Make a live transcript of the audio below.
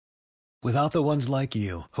Without the ones like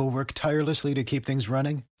you, who work tirelessly to keep things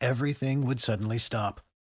running, everything would suddenly stop.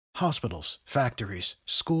 Hospitals, factories,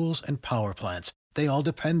 schools, and power plants, they all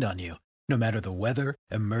depend on you. No matter the weather,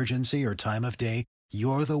 emergency, or time of day,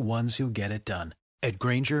 you're the ones who get it done. At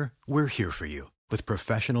Grainger, we're here for you with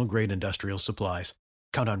professional-grade industrial supplies.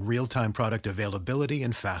 Count on real-time product availability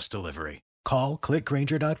and fast delivery. Call, click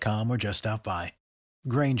Grainger.com, or just stop by.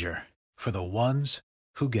 Grainger, for the ones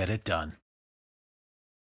who get it done.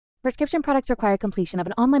 Prescription products require completion of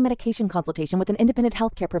an online medication consultation with an independent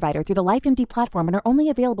healthcare provider through the LifeMD platform and are only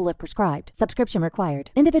available if prescribed. Subscription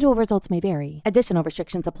required. Individual results may vary. Additional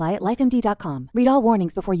restrictions apply at lifemd.com. Read all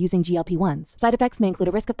warnings before using GLP-1s. Side effects may include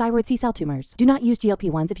a risk of thyroid C-cell tumors. Do not use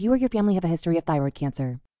GLP-1s if you or your family have a history of thyroid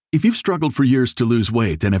cancer. If you've struggled for years to lose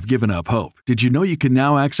weight and have given up hope, did you know you can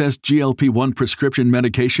now access GLP-1 prescription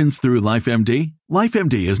medications through LifeMD?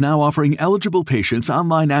 LifeMD is now offering eligible patients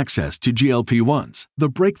online access to GLP-1s, the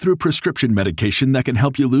breakthrough prescription medication that can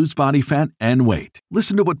help you lose body fat and weight.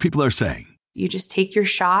 Listen to what people are saying. You just take your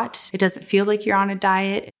shot. It doesn't feel like you're on a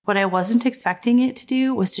diet. What I wasn't expecting it to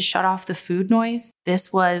do was to shut off the food noise.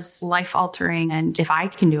 This was life-altering, and if I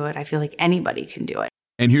can do it, I feel like anybody can do it.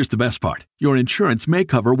 And here's the best part. Your insurance may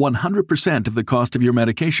cover 100% of the cost of your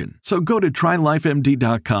medication. So go to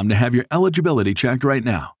TryLifeMD.com to have your eligibility checked right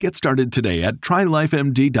now. Get started today at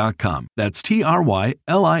TryLifeMD.com. That's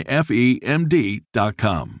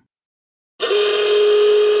TryLifeMD.com.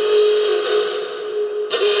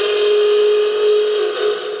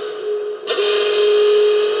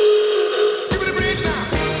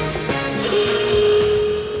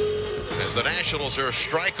 As the Nationals are a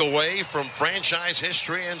strike away from franchise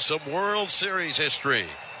history and some World Series history.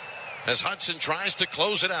 As Hudson tries to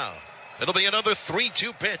close it out. It'll be another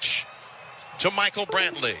 3-2 pitch to Michael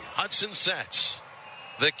Brantley. Hudson sets.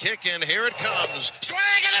 The kick, and here it comes.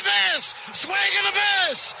 Swing and a miss! Swing and a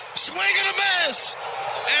miss! Swing and a miss!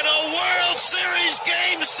 And a World Series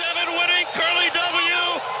Game 7 winning Curly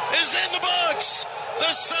W is in the books. The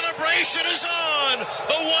celebration is on.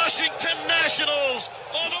 The Washington Nationals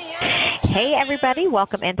are the world. Hey, everybody.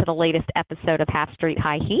 Welcome into the latest episode of Half Street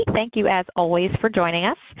High Heat. Thank you, as always, for joining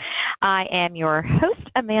us. I am your host,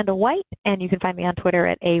 Amanda White, and you can find me on Twitter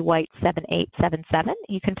at awhite7877.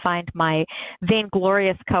 You can find my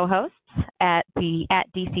vainglorious co-hosts at the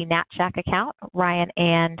DC Nat Shack account, Ryan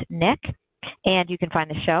and Nick. And you can find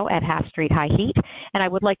the show at Half Street High Heat. And I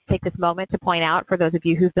would like to take this moment to point out, for those of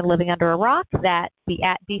you who've been living under a rock, that the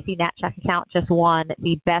at DC Nat Shack account just won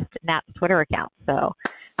the best Nats Twitter account. So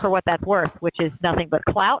for what that's worth, which is nothing but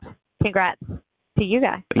clout, congrats to you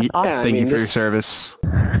guys. That's awesome. Thank you for your service.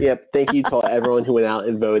 Yep. Thank you to everyone who went out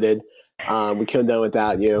and voted. We couldn't have done it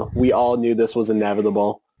without you. We all knew this was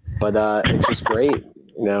inevitable, but it's just great.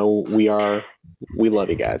 You know, we love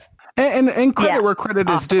you guys. And credit where credit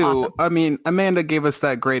is due. Awesome. I mean, Amanda gave us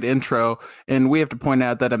that great intro, and we have to point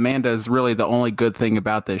out that Amanda is really the only good thing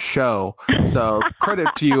about this show. So credit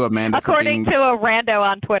to you, Amanda. According to a rando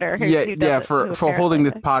on Twitter. For holding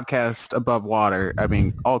this podcast above water. I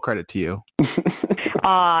mean, all credit to you.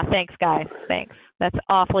 Thanks, guys. Thanks. That's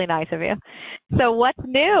awfully nice of you. So what's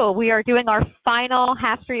new? We are doing our final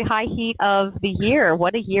Half Street High Heat of the year.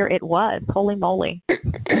 What a year it was. Holy moly.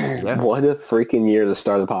 What a freaking year to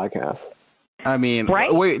start the podcast. I mean,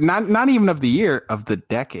 right? Wait, not even of the year, of the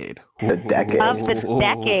decade. The decade. Of the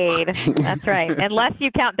decade. That's right. Unless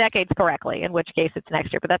you count decades correctly, in which case it's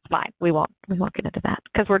next year, but that's fine. We won't get into that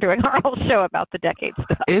because we're doing our whole show about the decade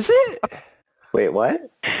stuff. Is it? Wait,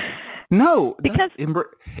 what? No, because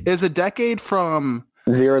is a decade from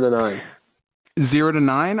 0 to 9? 0 to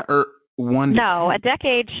 9 or 1 to 10? No, a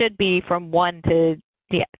decade should be from 1 to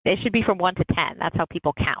it should be from 1 to 10. That's how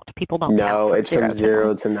people count. People don't count. No, it's from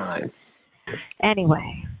 0 to 9.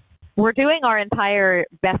 Anyway, we're doing our entire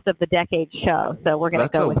best of the decade show, so we're going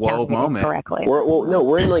to go with counting correctly.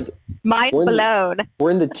 We're in like mind blown.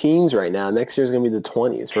 We're in the teens right now. Next year's going to be the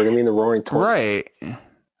 20s. We're going to be in the roaring 20s. Right.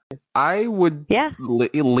 I would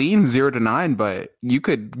lean 0 to 9, but you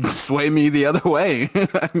could sway me the other way.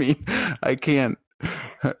 I mean, I can't.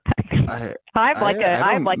 I'm like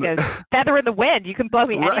a feather in the wind. You can blow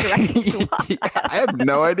me any direction you want. I have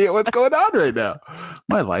no idea what's going on right now.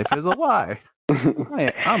 My life is a lie.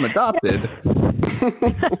 I'm adopted.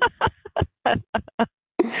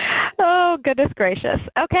 Oh, goodness gracious.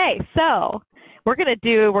 Okay, so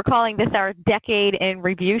we're calling this our Decade in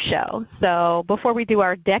Review show. So before we do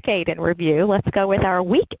our Decade in Review, let's go with our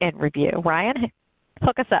Week in Review. Ryan,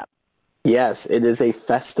 hook us up. Yes, it is a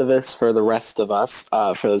Festivus for the rest of us.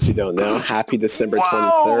 For those who don't know, happy December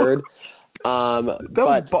 23rd.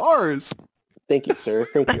 Those bars. Thank you, sir.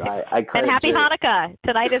 Thank you. I credit And happy Jerry. Hanukkah.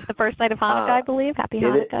 Tonight is the first night of Hanukkah, I believe. Happy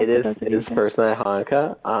Hanukkah. It is first night of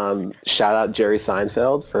Hanukkah. Shout out Jerry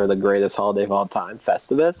Seinfeld for the greatest holiday of all time,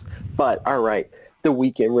 Festivus. But all right, the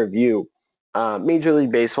weekend review. Major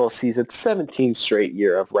League Baseball sees its 17th straight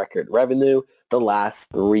year of record revenue. The last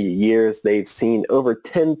 3 years, they've seen over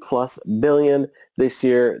 10 plus billion. This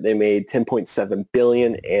year, they made 10.7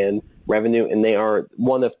 billion in revenue, and they are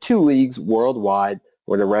one of 2 leagues worldwide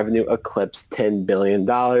where the revenue eclipsed $10 billion,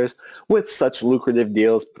 with such lucrative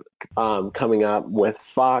deals coming up with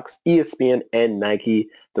Fox, ESPN, and Nike.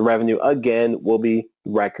 The revenue, again, will be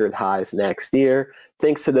record highs next year.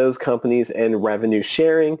 Thanks to those companies and revenue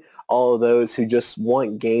sharing, all of those who just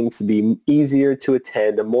want games to be easier to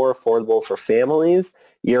attend and more affordable for families,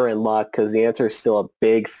 you're in luck, because the answer is still a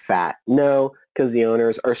big fat no, because the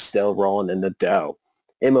owners are still rolling in the dough.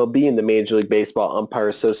 MLB and the Major League Baseball Umpire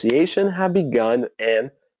Association have begun,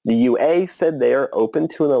 and the UA said they are open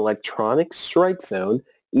to an electronic strike zone,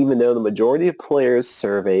 even though the majority of players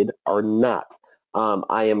surveyed are not.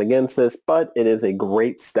 I am against this, but it is a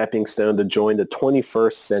great stepping stone to join the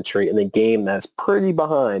 21st century in a game that's pretty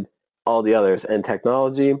behind all the others in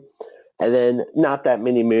technology. And then not that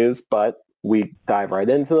many moves, but we dive right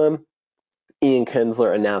into them. Ian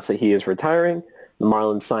Kinsler announced that he is retiring. The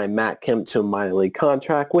Marlins signed Matt Kemp to a minor league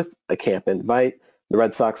contract with a camp invite. The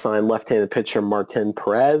Red Sox signed left-handed pitcher Martin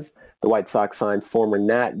Perez. The White Sox signed former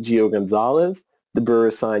Nat Gio Gonzalez. The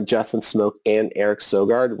Brewers signed Justin Smoke and Eric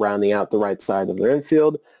Sogard, rounding out the right side of their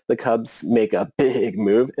infield. The Cubs make a big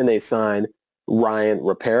move, and they sign Ryan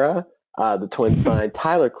Rapera. The Twins signed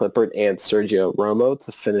Tyler Clippard and Sergio Romo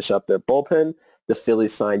to finish up their bullpen. The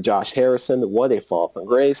Phillies signed Josh Harrison, what a fall from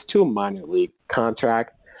grace, to a minor league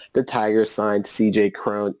contract. The Tigers signed C.J.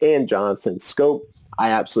 Cron and Jonathan Scope. I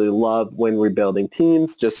absolutely love when rebuilding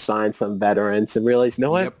teams, just sign some veterans and realize, you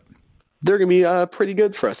know what? Yep. They're going to be pretty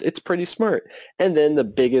good for us. It's pretty smart. And then the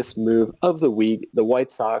biggest move of the week, the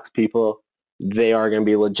White Sox people, they are going to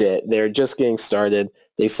be legit. They're just getting started.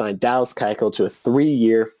 They signed Dallas Keuchel to a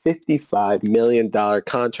 3-year, $55 million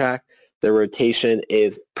contract. Their rotation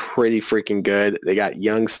is pretty freaking good. They got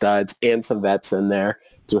young studs and some vets in there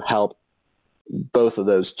to help both of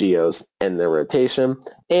those Geos in their rotation.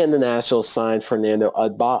 And the Nationals signed Fernando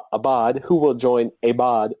Abad, who will join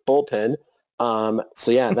Abad bullpen.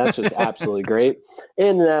 So yeah, that's just absolutely great.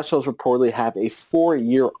 And the Nationals reportedly have a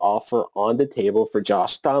 4-year offer on the table for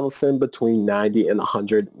Josh Donaldson between $90 and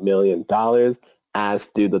 $100 million, as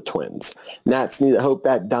do the Twins. Nats need to hope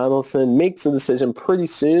that Donaldson makes a decision pretty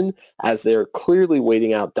soon, as they're clearly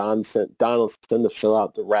waiting out Donaldson to fill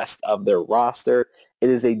out the rest of their roster. It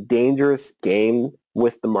is a dangerous game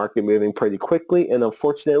with the market moving pretty quickly, and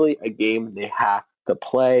unfortunately, a game they have to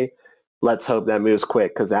play. Let's hope that moves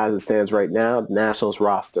quick, because as it stands right now, the Nationals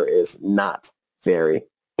roster is not very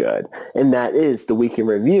good. And that is the week in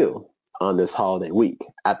review on this holiday week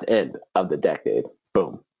at the end of the decade.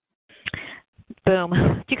 Boom. Boom.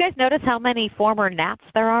 Do you guys notice how many former Nats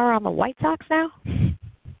there are on the White Sox now?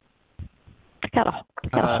 Got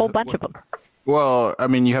a whole bunch of them. Well, I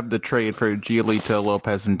mean, you have the trade for Giolito,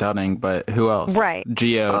 Lopez, and Dunning, but who else? Right.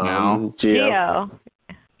 Gio now. Gio.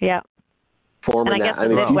 Yeah. Former Nat,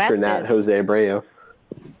 future Nat, Jose Abreu.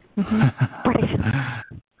 Mm-hmm. Right.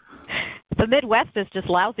 The Midwest is just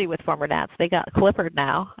lousy with former Nats. They got Clippard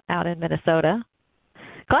now out in Minnesota.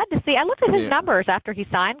 Glad to see. I looked at his numbers after he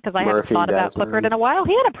signed, because I haven't thought about Clippard in a while.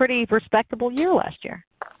 He had a pretty respectable year last year.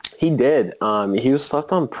 He did. He was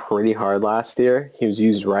slept on pretty hard last year. He was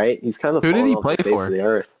used right. He's kind of fallen off the face of the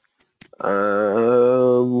earth.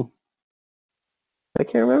 I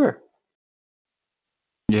can't remember.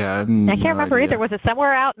 Yeah, I can't remember either. Was it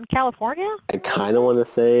somewhere out in California? I kind of want to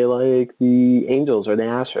say like the Angels or the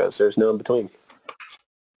Astros. There's no in between.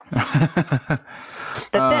 That's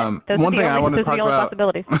it. Those one thing I want to talk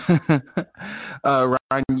about.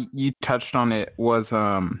 Ryan, you touched on it, was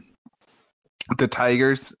the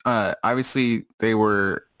Tigers. Obviously, they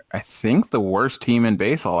were, I think, the worst team in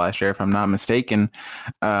baseball last year, if I'm not mistaken.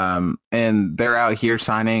 And they're out here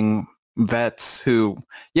signing vets who,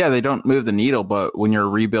 yeah, they don't move the needle, but when you're a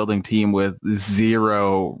rebuilding team with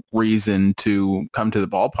zero reason to come to the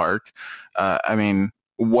ballpark, I mean,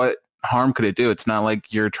 what harm could it do? It's not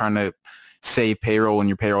like you're trying to save payroll when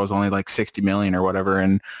your payroll is only like 60 million or whatever,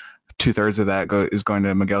 and 2/3 of that is going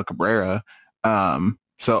to Miguel Cabrera.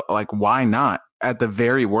 So like, why not? At the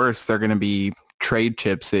very worst, they're going to be trade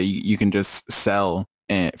chips that you can just sell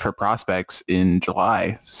for prospects in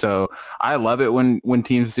July. So I love it when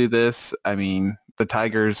teams do this. I mean, the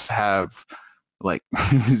Tigers have like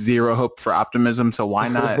zero hope for optimism. So why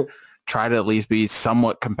not try to at least be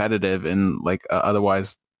somewhat competitive in like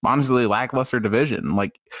otherwise honestly lackluster division.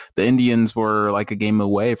 Like the Indians were like a game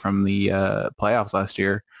away from the playoffs last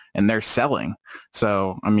year, and they're selling.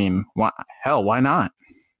 So I mean, why not?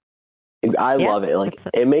 I love it. Like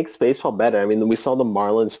it makes baseball better. I mean, we saw the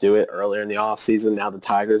Marlins do it earlier in the offseason. Now the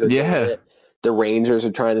Tigers are doing it. The Rangers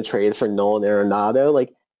are trying to trade for Nolan Arenado.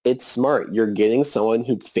 Like it's smart. You're getting someone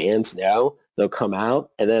who fans know they'll come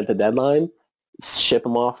out, and then at the deadline, ship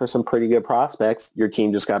them off for some pretty good prospects. Your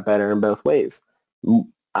team just got better in both ways. I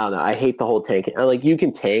don't know. I hate the whole tanking. Like you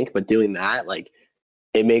can tank, but doing that, like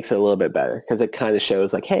it makes it a little bit better because it kind of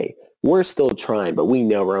shows like, hey, we're still trying, but we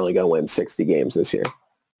know we're only going to win 60 games this year.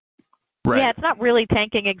 Right. Yeah, it's not really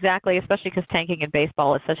tanking exactly, especially because tanking in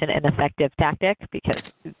baseball is such an ineffective tactic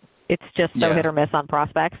because it's just so hit or miss on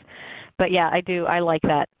prospects. But yeah, I like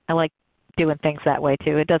that. I like doing things that way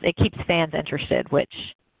too. It keeps fans interested,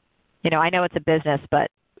 which, you know, I know it's a business,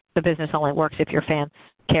 but the business only works if your fans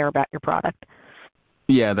care about your product.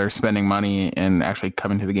 Yeah, they're spending money and actually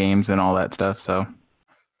coming to the games and all that stuff. So.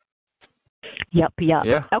 Yep.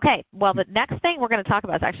 Yeah. Okay, well, the next thing we're going to talk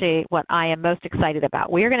about is actually what I am most excited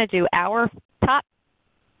about. We are going to do our top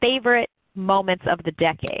favorite moments of the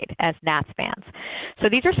decade as Nats fans. So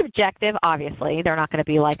these are subjective, obviously. They're not going to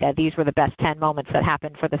be like these were the best 10 moments that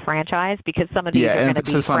happened for the franchise because some of these are going to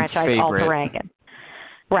be franchise-altering.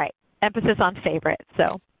 Right, emphasis on favorite. So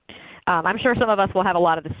I'm sure some of us will have a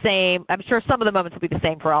lot of the same. I'm sure some of the moments will be the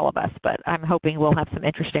same for all of us, but I'm hoping we'll have some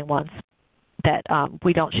interesting ones that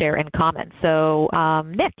we don't share in common. So,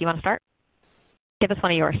 Nick, you want to start? Give us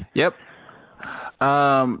one of yours. Yep.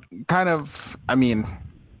 Kind of, I mean,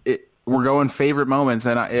 we're going favorite moments,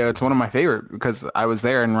 and it's one of my favorite because I was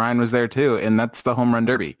there and Ryan was there too, and that's the Home Run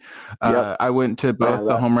Derby. I went to both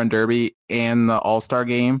the Home Run Derby and the All-Star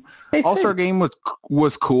Game. All-Star Game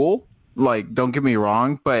was cool. Like, don't get me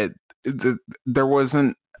wrong, but there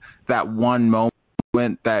wasn't that one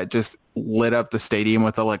moment that just lit up the stadium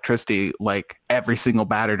with electricity like every single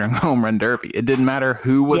batter during the Home Run Derby. It didn't matter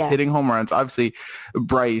who was hitting home runs. Obviously,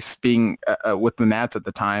 Bryce being with the Nats at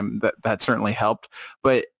the time, that certainly helped.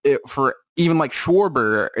 But for even like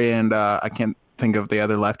Schwarber and I can't think of the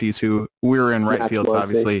other lefties who we were in right field,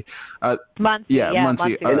 obviously.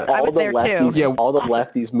 Muncy. And all the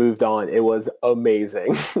lefties moved on. It was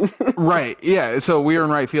amazing. Right. Yeah. So we were in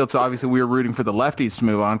right field. So obviously we were rooting for the lefties to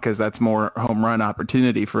move on because that's more home run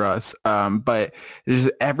opportunity for us. But just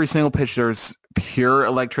every single pitch, there's pure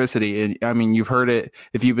electricity. And I mean, you've heard it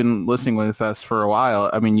if you've been listening with us for a while.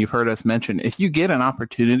 I mean, you've heard us mention if you get an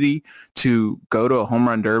opportunity to go to a Home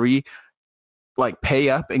Run Derby, like pay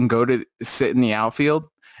up and go to sit in the outfield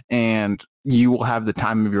and you will have the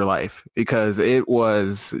time of your life because it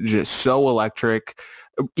was just so electric.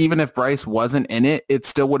 Even if Bryce wasn't in it, it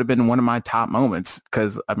still would have been one of my top moments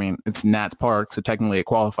because, I mean, it's Nats Park, so technically it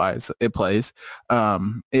qualifies, it plays.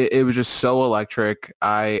 It was just so electric.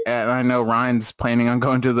 I know Ryan's planning on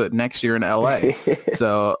going to the next year in LA.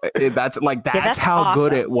 So that's how awesome.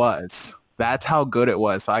 Good it was. That's how good it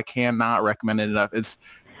was. So I cannot recommend it enough. It's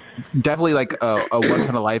definitely like a once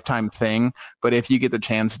in a lifetime thing, but if you get the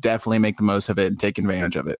chance, definitely make the most of it and take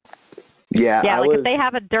advantage of it. Yeah, if they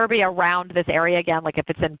have a derby around this area again, like if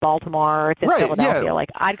it's in Baltimore or it's in Philadelphia, like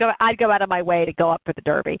I'd go out of my way to go up for the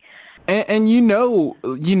derby. And you know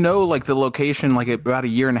like the location like about a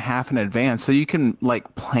year and a half in advance, so you can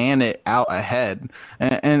like plan it out ahead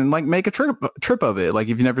and like make a trip of it. Like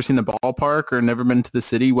if you've never seen the ballpark or never been to the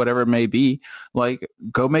city, whatever it may be, like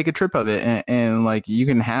go make a trip of it and like you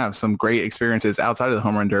can have some great experiences outside of the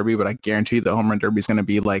Home Run Derby. But I guarantee you the Home Run Derby is going to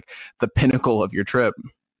be like the pinnacle of your trip.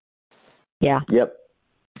 Yeah. Yep.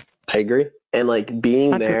 I agree. And like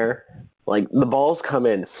being there, like the balls come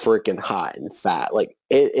in freaking hot and fat. Like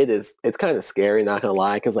it's kind of scary, not gonna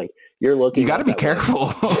lie, because like you're looking. You got to be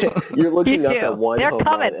careful. You're looking up at one home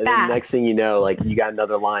run, and then next thing you know, like you got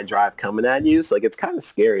another line drive coming at you. So like it's kind of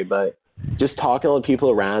scary, but just talking to people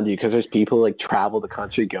around you, because there's people who, like travel the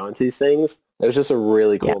country going to these things. It was just a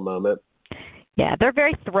really cool moment. Yeah, they're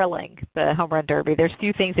very thrilling, the Home Run Derby. There's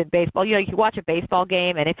few things in baseball. You know, you watch a baseball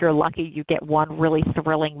game, and if you're lucky, you get one really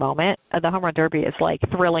thrilling moment. The Home Run Derby is like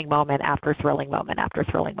thrilling moment after thrilling moment after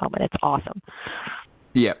thrilling moment. It's awesome.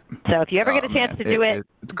 Yep. So if you ever get a chance to do it,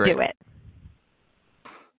 do it.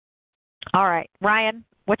 All right. Ryan,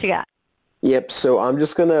 what you got? Yep, so I'm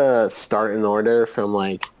just going to start in order from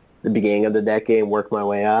like the beginning of the decade and work my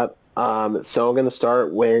way up. So I'm going to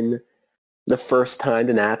start when the first time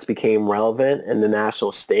the Nats became relevant in the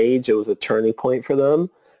national stage. It was a turning point for them.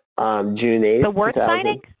 June 8th. The Wirtz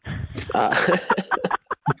signing?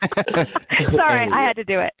 Sorry, I had to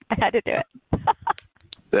do it.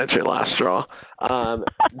 That's your last straw.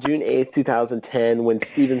 June 8th, 2010, when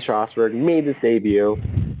Steven Strasburg made his debut.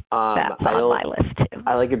 That's on my list too.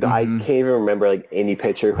 I like it. I can't even remember like any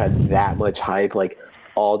pitcher who had that much hype. Like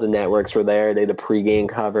all the networks were there. They had the pregame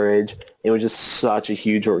coverage. It was just such a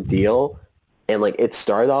huge ordeal. And like it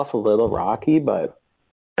started off a little rocky, but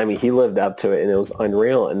I mean, he lived up to it and it was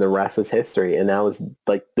unreal, and the rest is history. And that was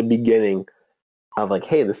like the beginning of like,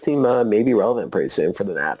 hey, this team may be relevant pretty soon for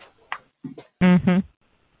the Nats. Mm-hmm.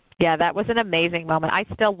 Yeah, that was an amazing moment. I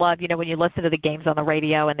still love, when you listen to the games on the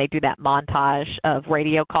radio and they do that montage of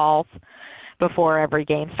radio calls before every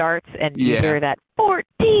game starts, and you hear that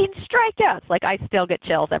 14 strikeouts. Like, I still get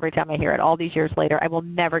chills every time I hear it. All these years later, I will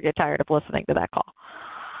never get tired of listening to that call.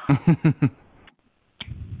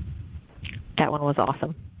 That one was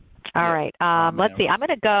awesome. All right, let's see. I'm going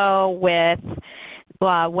to go with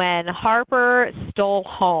when Harper stole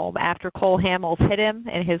home after Cole Hamels hit him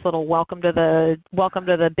in his little welcome to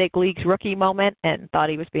the big leagues rookie moment, and thought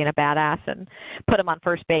he was being a badass and put him on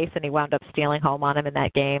first base, and he wound up stealing home on him in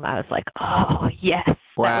that game. I was like, oh yes,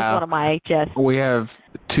 wow. That was one of my We have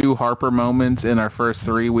 2 Harper moments in our first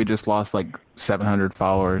 3. We just lost like 700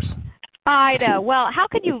 followers. I know. Well, how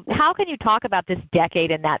can you talk about this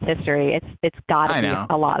decade in Nats history? It's got to be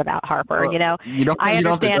a lot about Harper. Well, you don't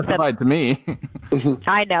have to justify it to me.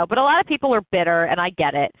 I know, but a lot of people are bitter, and I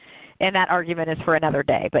get it. And that argument is for another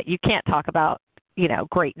day. But you can't talk about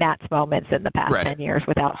great Nats moments in the past 10 years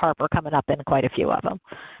without Harper coming up in quite a few of them.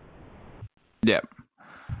 Yep,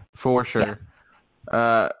 for sure.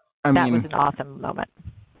 Yeah. That was an awesome moment.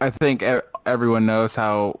 I think everyone knows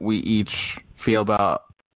how we each feel about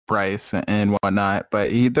Bryce and whatnot, but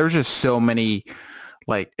there's just so many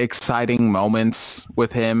like exciting moments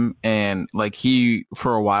with him, and like he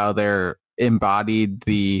for a while there embodied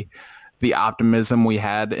the optimism we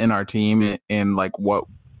had in our team and like what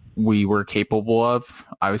we were capable of.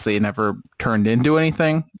 Obviously it never turned into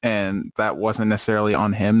anything, and that wasn't necessarily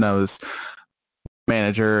on him. That was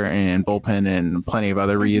manager and bullpen and plenty of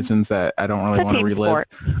other reasons that I don't really want to relive.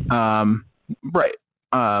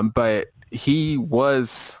 But he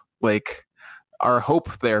was like our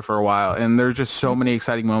hope there for a while, and there's just so many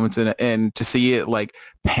exciting moments in it, and to see it like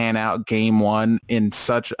pan out game 1 in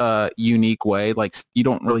such a unique way, like you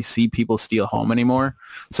don't really see people steal home anymore.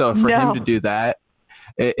 So for him to do that,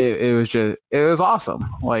 it was awesome.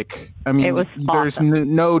 Like, I mean, there's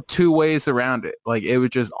no 2 ways around it. Like, it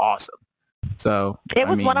was just awesome. So it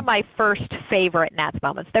was one of my first favorite Nats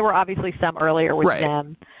moments. There were obviously some earlier with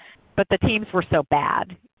them, but the teams were so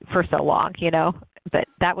bad for so long, But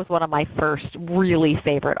that was one of my first really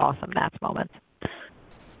favorite awesome Nats moments.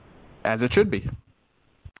 As it should be.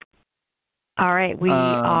 All right, we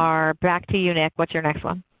are back to you, Nick. What's your next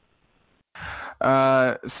one?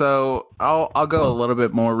 So I'll go a little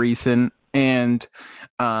bit more recent, and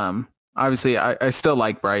obviously I still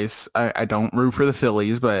like Bryce. I don't root for the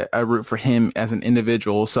Phillies, but I root for him as an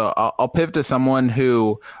individual. So I'll pivot to someone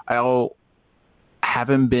who I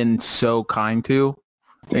haven't been so kind to.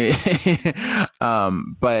 But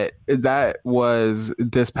that was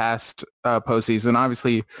this past postseason.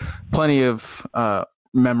 Obviously, plenty of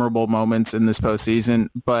memorable moments in this postseason,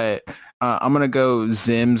 but I'm gonna go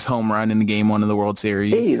Zim's home run in Game 1 of the World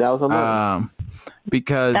Series. Hey, that was a moment.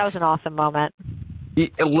 Because that was an awesome moment.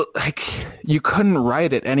 Like, you couldn't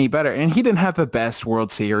write it any better, and he didn't have the best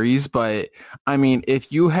World Series, but I mean,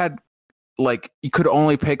 if you had like you could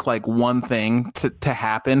only pick like one thing to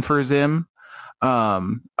happen for Zim,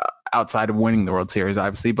 outside of winning the World Series,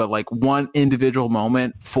 obviously, but like one individual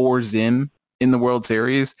moment for Zim in the World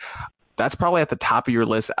Series, that's probably at the top of your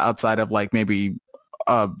list outside of like maybe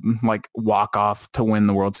like walk off to win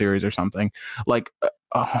the World Series or something. Like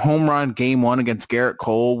a home run Game 1 against Garrett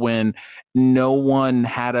Cole when no one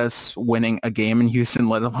had us winning a game in Houston,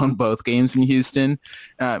 let alone both games in Houston.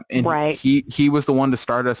 And he was the one to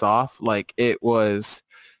start us off. Like, it was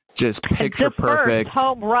just picture perfect. First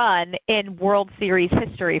home run in World Series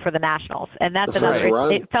history for the Nationals, and that's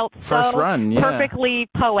another. It felt so perfectly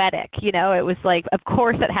poetic. It was like, of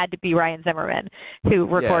course, it had to be Ryan Zimmerman who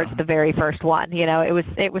records the very first one.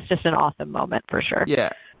 It was just an awesome moment for sure. Yeah.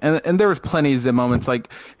 And there was plenty of Zim moments,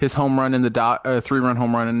 like his home run in the 3-run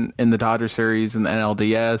home run in the Dodger series and the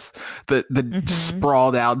NLDS, the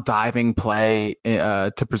sprawled out diving play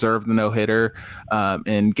to preserve the no-hitter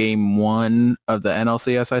in Game 1 of the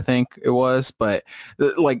NLCS, I think it was. But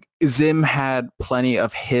like, Zim had plenty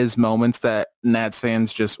of his moments that Nats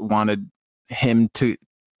fans just wanted him to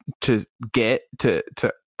get to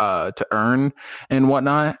earn and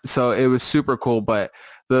whatnot. So it was super cool. But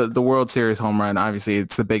the World Series home run, obviously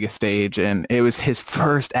it's the biggest stage, and it was his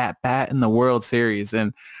first at bat in the World Series.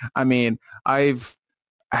 And I mean, I've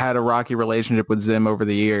had a rocky relationship with Zim over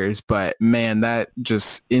the years, but man, that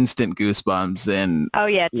just instant goosebumps and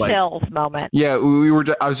chills moment. Yeah,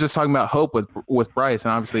 I was just talking about hope with Bryce,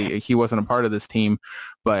 and obviously he wasn't a part of this team,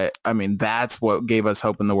 but I mean that's what gave us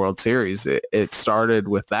hope in the World Series. It started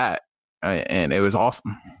with that, and it was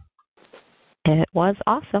awesome. It was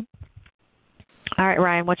awesome. All right,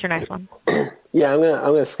 Ryan, what's your next one? Yeah, I'm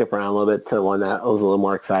gonna skip around a little bit to one that was a little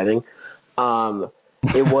more exciting.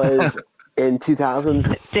 It was in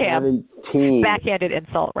 2017. Damn. Backhanded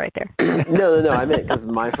insult right there. No. I meant because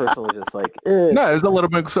my first one was just like. No, it was a little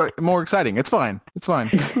bit more exciting. It's fine.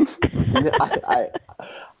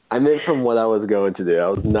 I meant from what I was going to do. I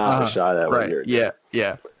was not a shot at what you're doing.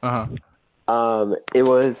 Yeah. It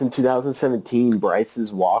was in 2017.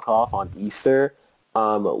 Bryce's walk off on Easter.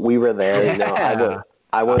 We were there. You know,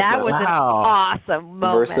 I went. That was an awesome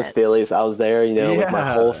moment. Versus the Phillies. I was there. You know, with my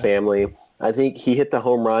whole family. I think he hit the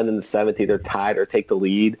home run in the 7th, either tied or take the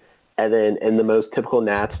lead. And then in the most typical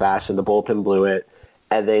Nats fashion, the bullpen blew it.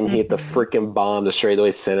 And then he hit the freaking bomb to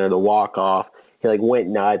straightaway center, the walk-off. He, went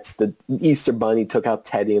nuts. The Easter Bunny took out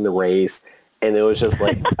Teddy in the race. And it was just,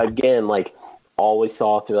 again, all we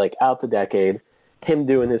saw through, out the decade, him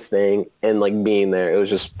doing his thing and, being there. It was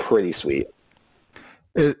just pretty sweet.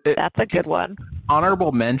 That's a good one.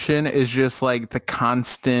 Honorable mention is just the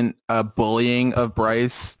constant bullying of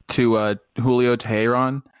Bryce to Julio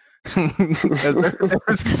Teheran.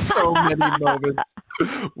 There's so many moments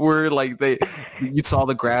where you saw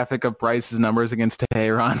the graphic of Bryce's numbers against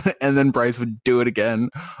Teheran, and then Bryce would do it again.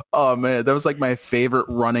 Oh man, that was my favorite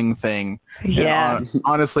running thing. Yeah, and,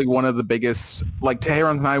 honestly, one of the biggest.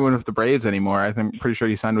 Teheran's not even with the Braves anymore. I'm pretty sure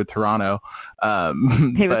he signed with Toronto. He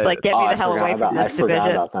was get me the hell away from this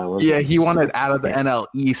division. About that one. Yeah, he wanted out of the NL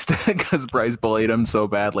East because Bryce bullied him so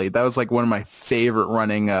badly. That was one of my favorite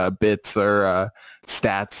running bits or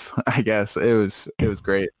stats. I guess it was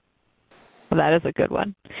great. Well, that is a good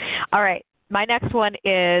one. All right. My next one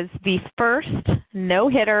is the first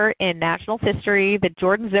no-hitter in Nationals history, the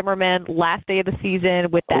Jordan Zimmermann last day of the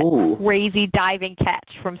season with that crazy diving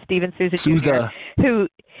catch from Steven Souza Jr., who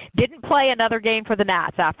didn't play another game for the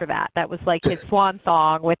Nats after that. That was his swan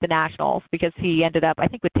song with the Nationals because he ended up, I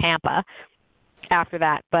think, with Tampa after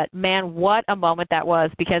that. But, man, what a moment that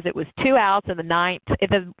was because it was 2 outs in the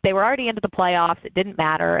 9th. They were already into the playoffs. It didn't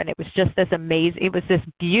matter, and it was just this amazing – it was this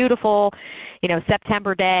beautiful,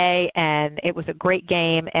 September day, and it was a great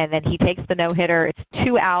game. And then he takes the no-hitter. It's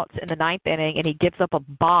 2 outs in the 9th inning, and he gives up a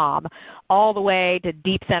bomb all the way to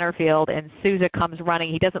deep center field, and Souza comes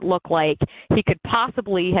running. He doesn't look like he could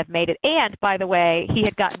possibly have made it. And, by the way, he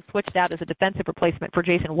had gotten switched out as a defensive replacement for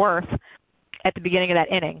Jason Worth at the beginning of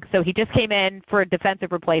that inning. So he just came in for a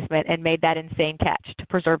defensive replacement and made that insane catch to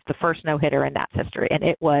preserve the first no-hitter in Nats history, and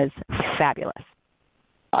it was fabulous.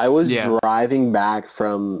 I was driving back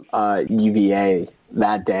from UVA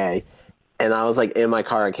that day, and I was in my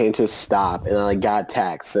car. I came to a stop, and I got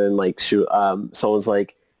text, and someone's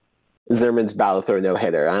Zimmerman's about to throw a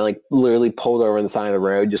no-hitter. I literally pulled over on the side of the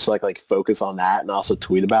road just to focus on that and also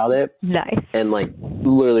tweet about it. Nice. And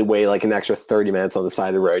literally wait an extra 30 minutes on the side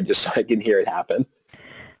of the road just so I can hear it happen.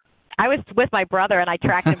 I was with my brother and I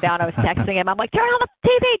tracked him down. I was texting him. I'm like, turn on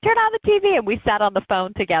the TV. And we sat on the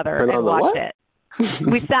phone together and watched it.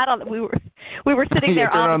 We sat on, we were sitting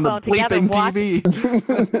there on the phone together watching.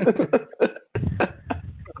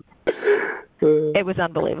 It was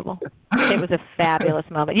unbelievable. It was a fabulous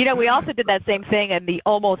moment. We also did that same thing in the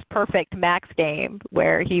almost perfect Max game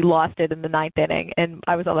where he lost it in the 9th inning, and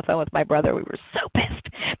I was on the phone with my brother. We were so pissed.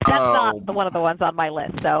 But that's not one of the ones on my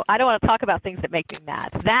list, so I don't want to talk about things that make me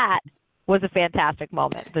mad. That was a fantastic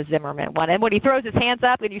moment, the Zimmermann one. And when he throws his hands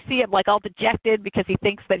up and you see him all dejected because he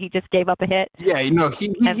thinks that he just gave up a hit. Yeah,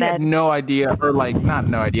 he had no idea, or not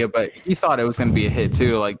no idea, but he thought it was going to be a hit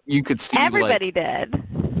too. You could see everybody did.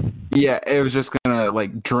 Yeah, it was just gonna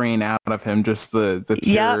drain out of him just the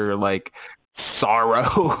pure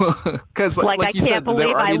sorrow because I can't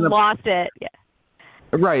believe I lost it. Yeah.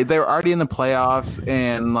 Right, they were already in the playoffs,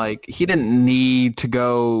 and he didn't need to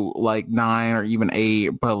go 9 or even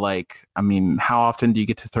 8, but I mean, how often do you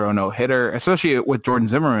get to throw a no hitter, especially with Jordan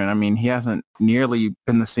Zimmermann? I mean, he hasn't nearly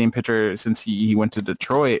been the same pitcher since he went to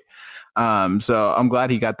Detroit. So I'm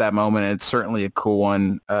glad he got that moment. It's certainly a cool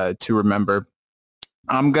one to remember.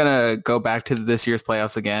 I'm going to go back to this year's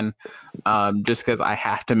playoffs again, just because I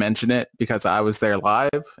have to mention it because I was there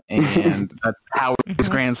live, and that's how it was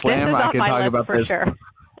Grand Slam. I can talk about this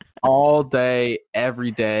all day,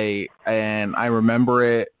 every day, and I remember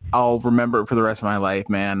it. I'll remember it for the rest of my life,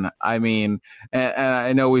 man. I mean, and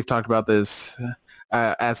I know we've talked about this,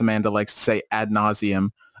 as Amanda likes to say, ad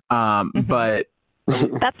nauseum, but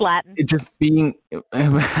That's Latin. Just being,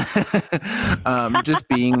 just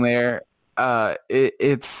being there.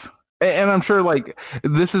 It's, and I'm sure like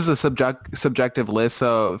this is a subjective list.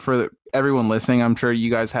 So for everyone listening, I'm sure you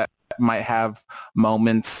guys might have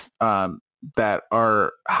moments that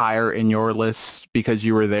are higher in your list because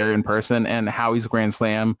you were there in person. And Howie's Grand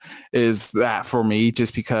Slam is that for me,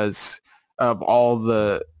 just because of all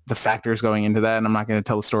the factors going into that. And I'm not going to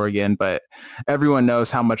tell the story again, but everyone knows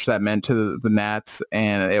how much that meant to the Nats.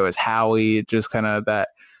 And it was Howie, just kind of that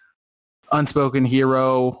unspoken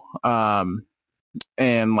hero.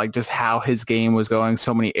 And like just how his game was going,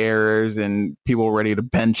 so many errors and people were ready to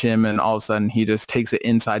bench him, and all of a sudden he just takes it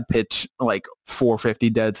inside pitch like 450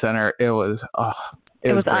 dead center. It was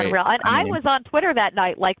it was unreal. And I was on Twitter that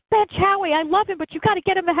night like, bench Howie, I love him, but you got to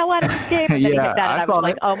get him the hell out of this game. And then he hit that, and I was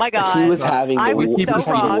like, oh my god, he was having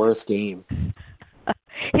the worst game.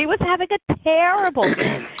 He was having a terrible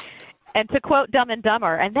game. And to quote Dumb and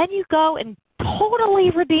Dumber, and then you go and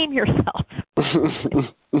totally redeem yourself.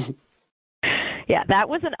 Yeah, that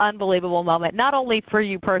was an unbelievable moment, not only for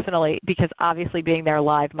you personally, because obviously being there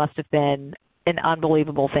live must have been an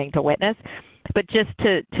unbelievable thing to witness, but just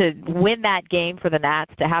to win that game for the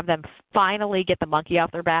Nats, to have them finally get the monkey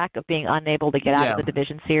off their back of being unable to get out of the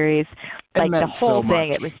division series, like the whole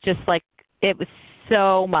thing, it was just like, it was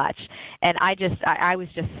so much. And I was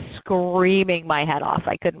just screaming my head off.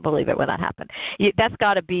 I couldn't believe it when that happened. That's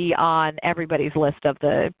got to be on everybody's list of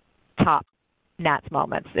the top Nats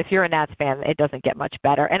moments. If you're a Nats fan, it doesn't get much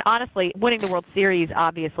better. And honestly, winning the World Series,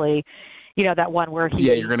 obviously, you know, that one where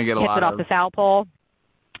he you're gonna get hits it off the foul pole.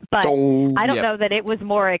 But I don't know that it was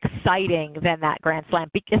more exciting than that Grand Slam,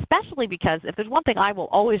 especially because if there's one thing I will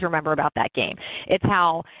always remember about that game, it's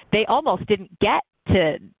how they almost didn't get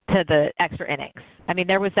to the extra innings. I mean,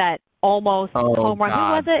 there was that almost home run. God.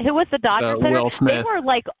 Who was it? Who was the Dodgers? Will Smith. They were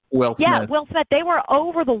like, Will Smith. Will Smith. They were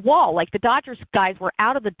over the wall. Like the Dodgers guys were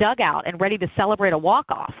out of the dugout and ready to celebrate a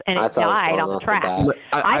walk-off, and it died on the track.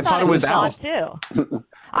 I thought it was gone too.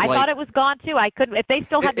 I thought it was gone too. I couldn't. If they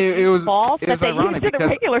still had the balls that they used in the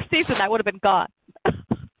regular season, that would have been gone.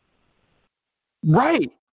 Right.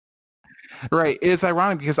 It's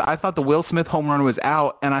ironic because I thought the Will Smith home run was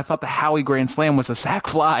out, and I thought the Howie Grand Slam was a sac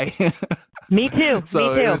fly. Me too.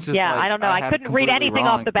 So Me too. Yeah, I don't know. I couldn't read anything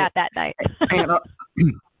off the bat that night.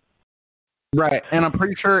 Right, and I'm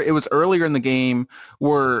pretty sure it was earlier in the game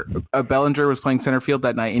where Bellinger was playing center field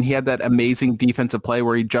that night, and he had that amazing defensive play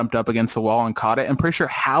where he jumped up against the wall and caught it. I'm pretty sure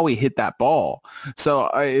Howie hit that ball. So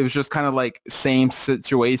it was just kind of like same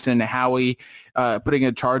situation, Howie putting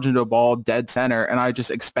a charge into a ball dead center, and I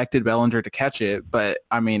just expected Bellinger to catch it. But,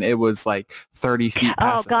 I mean, it was like 30 feet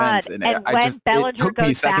past the fence. And it took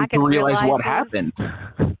me a second to realize what happened.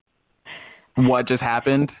 What just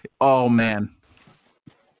happened? Oh, man.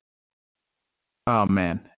 Oh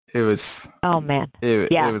man, it was. Oh man,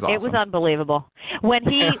 it was awesome. It was unbelievable. When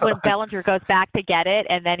Bellinger goes back to get it,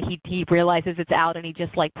 and then he realizes it's out, and he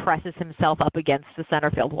just like presses himself up against the center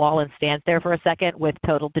field wall and stands there for a second with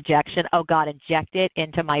total dejection. Oh God, inject it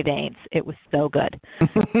into my veins. It was so good.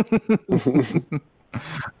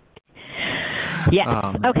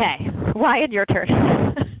 Yeah. Okay, Ryan, your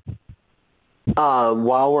turn.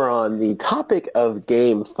 While we're on the topic of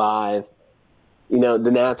Game 5. You know,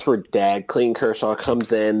 the Nats were dead. Clayton Kershaw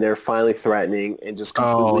comes in. They're finally threatening and just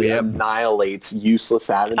completely annihilates useless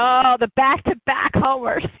Avenue. Oh, the back-to-back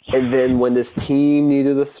homers. And then when this team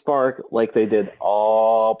needed a spark, like they did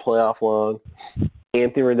all playoff long,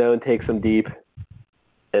 Anthony Rendon takes them deep.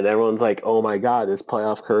 And everyone's like, oh, my God, is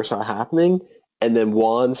playoff Kershaw happening? And then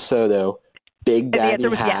Juan Soto, Big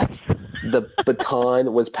Daddy Hack, the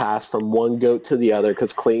baton was passed from one goat to the other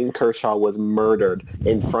because Clayton Kershaw was murdered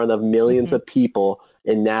in front of millions of people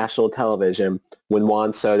in national television when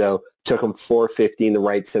Juan Soto took him 450 in the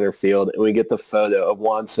right center field. And we get the photo of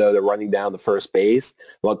Juan Soto running down the first base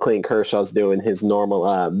while Clayton Kershaw's doing his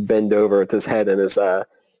normal bend over with his head and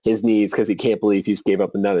his knees because he can't believe he just gave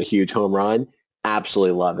up another huge home run.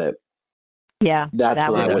 Absolutely love it. Yeah,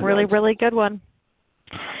 that was a really, really good one.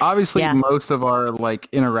 Obviously, most of our like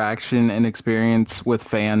interaction and experience with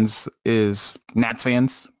fans is Nats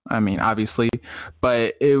fans. I mean, obviously,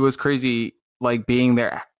 but it was crazy like being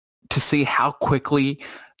there to see how quickly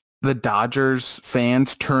the Dodgers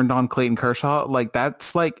fans turned on Clayton Kershaw. Like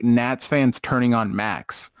that's like Nats fans turning on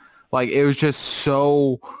Max. Like it was just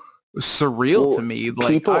so surreal to me. Like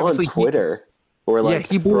people on Twitter were like,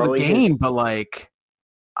 he blew the game, but like,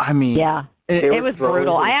 I mean, It was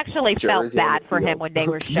brutal. I actually felt bad for him when they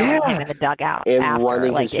were showing him in the dugout and after.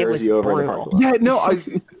 running his jersey over in the parking lot. Yeah, no,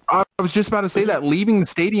 I was just about to say that. Leaving the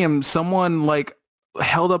stadium, someone like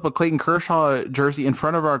held up a Clayton Kershaw jersey in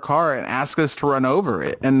front of our car and asked us to run over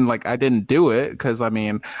it. And like, I didn't do it because I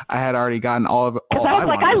had already gotten all of all I was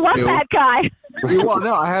like, I love that guy. Well,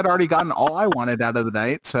 no, I had already gotten all I wanted out of the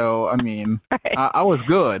night. So, Right. I was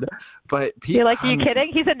good. But you're like, are you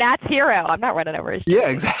kidding? He's a Nats hero. I'm not running over his jersey.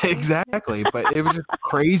 Yeah, exactly. But it was just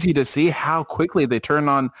crazy to see how quickly they turned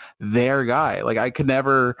on their guy. Like, I could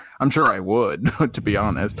never, I'm sure I would, to be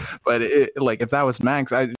honest. But like, if that was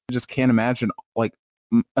Max, I just can't imagine like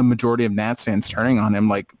a majority of Nats fans turning on him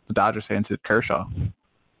like the Dodgers fans did Kershaw.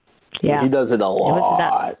 Yeah. He does it a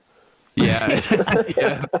lot. Yeah.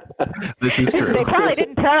 Yeah. This is true. They probably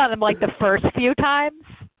didn't turn on him like the first few times,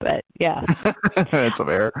 but yeah. That's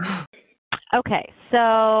fair. Okay,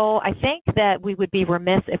 so I think that we would be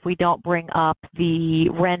remiss if we don't bring up the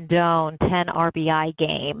Rendon 10 RBI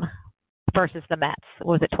game versus the Mets.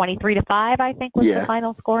 Was it 23-5, I think, was the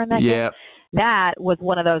final score in that game? That was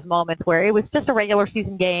one of those moments where it was just a regular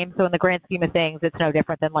season game, so in the grand scheme of things, it's no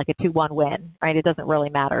different than like a 2-1 win, right? It doesn't really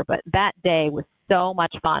matter. But that day was so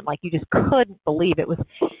much fun. Like, you just couldn't believe it. Was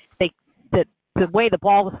the way the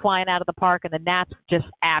ball was flying out of the park, and the Nats just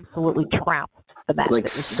absolutely trounced the Mets. Like,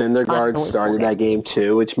 Syndergaard started that game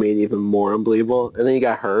too, which made it even more unbelievable. And then he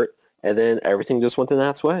got hurt, and then everything just went the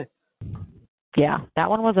Nats' way. Yeah, that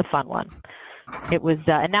one was a fun one. It was,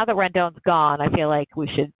 and now that Rendon's gone, I feel like we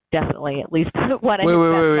should definitely at least put one of his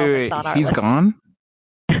best moments on our He's list. Gone?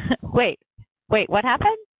 Wait, what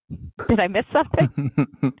happened? Did I miss something?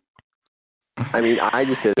 I mean, I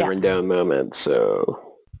just did a Rendon moment, so...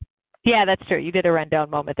 Yeah, that's true. You did a Rendon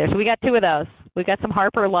moment there. So we got two of those. We got some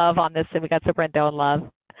Harper love on this, and we got some Rendon love.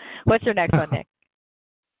 What's your next one, Nick?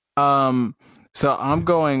 So I'm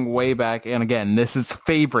going way back, and again, this is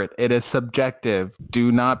favorite. It is subjective.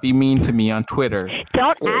 Do not be mean to me on Twitter.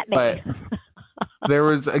 Don't at me. But there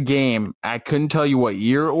was a game. I couldn't tell you what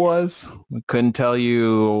year it was. I couldn't tell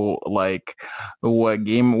you like what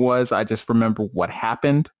game it was. I just remember what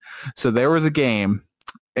happened. So there was a game,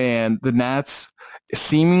 and the Nats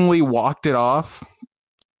seemingly walked it off.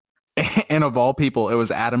 And of all people, it was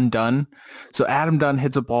Adam Dunn. So Adam Dunn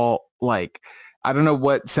hits a ball like, I don't know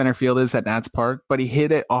what center field is at Nats Park, but he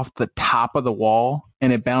hit it off the top of the wall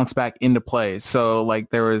and it bounced back into play. So like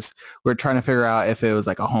we were trying to figure out if it was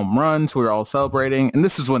like a home run. So we were all celebrating. And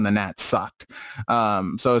this is when the Nats sucked.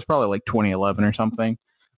 So it was probably like 2011 or something.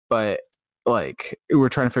 But like we were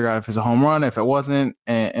trying to figure out if it's a home run, if it wasn't,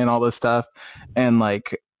 and all this stuff. And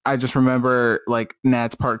like, I just remember like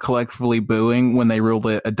Nats Park collectively booing when they ruled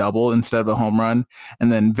it a double instead of a home run.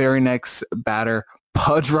 And then very next batter,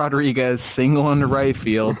 Pudge Rodriguez, single into right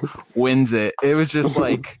field, wins it. It was just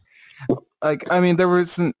like, I mean, there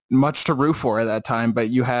wasn't much to root for at that time, but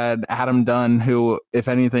you had Adam Dunn, who, if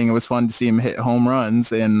anything, it was fun to see him hit home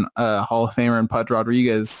runs, and Hall of Famer and Pudge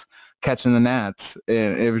Rodriguez catching the Nats.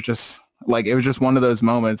 And it was just one of those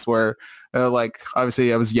moments where, like,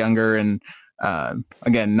 obviously I was younger and,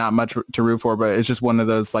 again, not much to root for, but it's just one of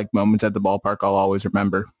those like moments at the ballpark I'll always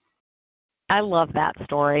remember. I love that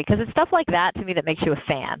story because it's stuff like that to me that makes you a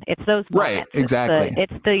fan. It's those moments. Right, exactly.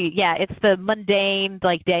 It's the mundane,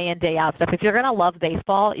 like day in, day out stuff. If you're going to love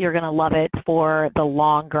baseball, you're going to love it for the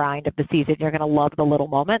long grind of the season. You're going to love the little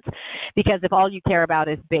moments because if all you care about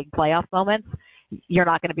is big playoff moments, you're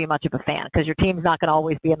not going to be much of a fan because your team's not going to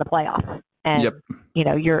always be in the playoffs. And, you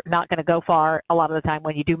know, you're not going to go far a lot of the time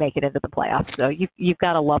when you do make it into the playoffs. So you've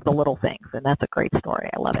got to love the little things, and that's a great story.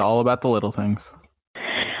 I love it. All about the little things.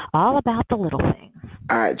 All about the little things.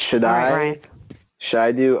 All right, should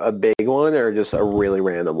I do a big one or just a really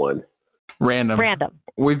random one? Random.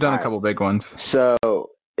 We've done a couple big ones. So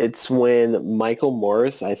it's when Michael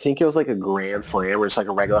Morse, I think it was like a grand slam or just like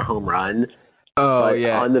a regular home run. Oh, but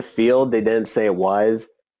yeah. on the field, they didn't say it was.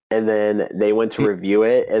 And then they went to review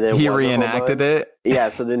it, and then he reenacted it. Yeah,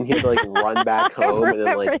 so then he had to like run back home and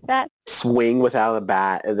then like swing without a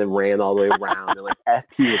bat, and then ran all the way around. And like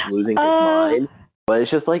FP was losing his mind. But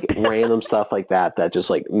it's just like random stuff like that just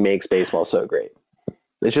like makes baseball so great.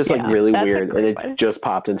 It's just like really weird, and it just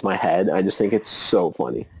popped into my head. I just think it's so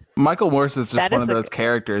funny. Michael Morse is just one of those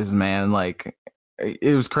characters, man. Like,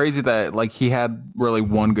 it was crazy that like he had really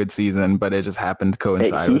one good season, but it just happened to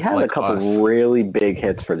coincide. He had a couple really big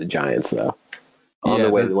hits for the Giants, though, on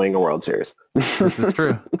the way to winning a World Series. This is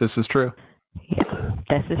true. This is true. Yeah,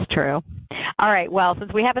 this is true. All right. Well,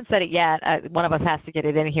 since we haven't said it yet, one of us has to get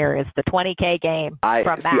it in here. Is the 20K game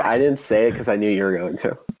from Max. I didn't say it because I knew you were going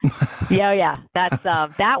to. Yeah. That's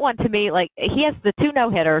that one to me. Like, he has the two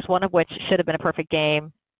no-hitters, one of which should have been a perfect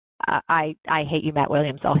game. I hate you, Matt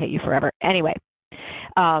Williams. I'll hate you forever. Anyway,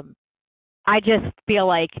 I just feel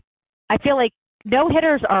like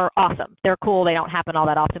no-hitters are awesome. They're cool. They don't happen all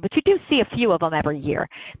that often, but you do see a few of them every year.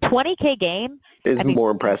 20K game is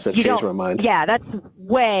more impressive. Changed my mind. Yeah, that's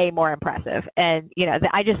way more impressive. And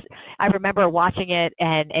I remember watching it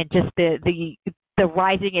and just the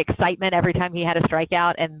rising excitement every time he had a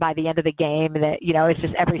strikeout, and by the end of the game, that it's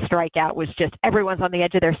just every strikeout was just everyone's on the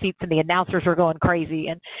edge of their seats and the announcers are going crazy,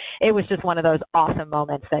 and it was just one of those awesome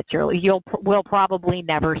moments that we'll probably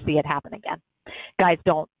never see it happen again. Guys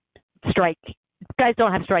don't have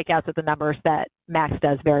strikeouts at the numbers that Max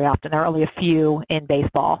does very often. There are only a few in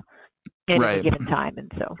baseball in any given time,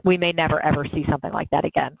 and so we may never ever see something like that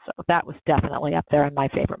again. So that was definitely up there in my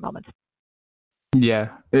favorite moments. Yeah,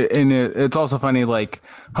 and it's also funny, like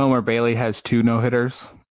Homer Bailey has 2 no-hitters,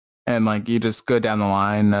 and like you just go down the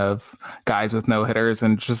line of guys with no-hitters,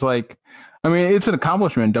 and just like, I mean, it's an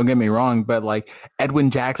accomplishment, don't get me wrong, but like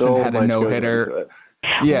Edwin Jackson had a no-hitter.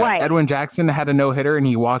 Yeah, right. Edwin Jackson had a no-hitter, and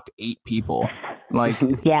he walked 8 people. Like,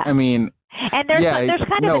 yeah. I mean... And there's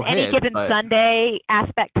kind of an any given Sunday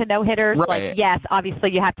aspect to no-hitters. Right. Like, yes,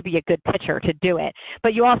 obviously you have to be a good pitcher to do it,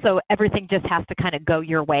 but you also, everything just has to kind of go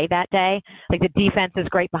your way that day. Like the defense is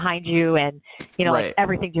great behind you, and, like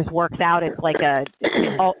everything just works out. It's like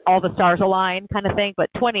all the stars align kind of thing, but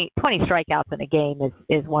 20 strikeouts in a game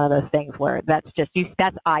is one of those things where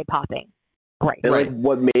that's eye-popping. Right. And like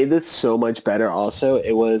what made this so much better also,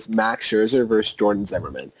 it was Max Scherzer versus Jordan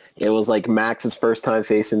Zimmermann. It was like Max's first time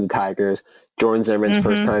facing the Tigers, Jordan Zimmermann's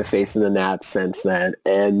first time facing the Nats since then,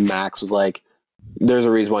 and Max was like, there's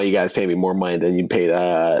a reason why you guys pay me more money than you paid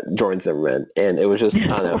Jordan Zimmermann. And it was just, I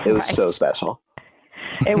don't know, it was so special.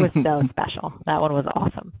 It was so special. That one was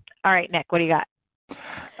awesome. All right, Nick, what do you got?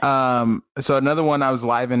 So another one, I was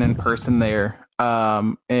live and in person there.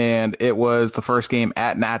 And it was the first game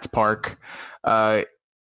at Nats Park.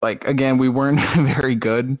 Like again, we weren't very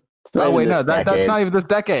good. Oh wait, no, that's not even this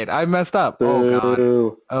decade. I messed up.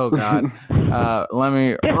 Oh god. Let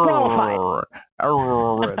me. Disqualified.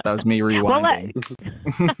 That was me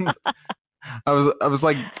rewinding. I was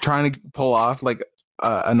like trying to pull off like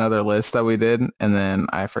another list that we did, and then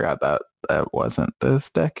I forgot that wasn't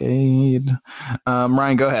this decade.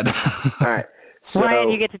 Ryan, go ahead. All right. So,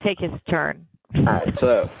 Ryan, you get to take his turn. All right,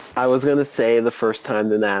 so I was going to say the first time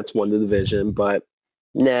the Nats won the division, but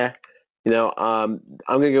nah. I'm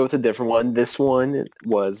going to go with a different one. This one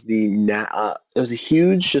was it was a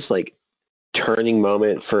huge just like turning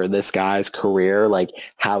moment for this guy's career, like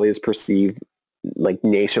how he was perceived like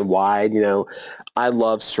nationwide. I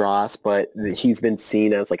love Strauss, but he's been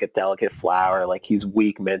seen as like a delicate flower, like he's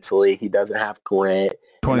weak mentally, he doesn't have grit,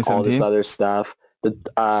 and all this other stuff.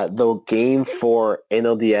 The game for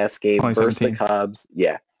NLDS game versus the Cubs,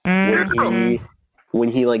 yeah. When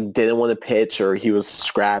he like didn't want to pitch, or he was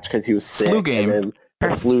scratched because he was sick, flu game. And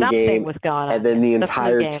then the flu game was gone, and then the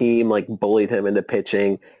entire team like bullied him into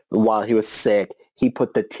pitching while he was sick. He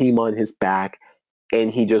put the team on his back, and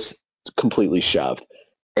he just completely shoved.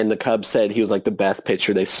 And the Cubs said he was like the best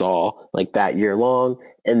pitcher they saw like that year long,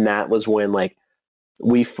 and that was when like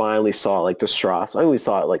we finally saw like the Strauss. I mean, we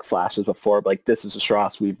saw it like flashes before, but like this is the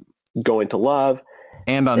Strauss we going to love.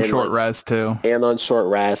 And on short rest too. And on short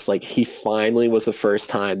rest, like he finally was the first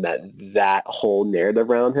time that whole narrative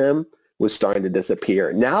around him was starting to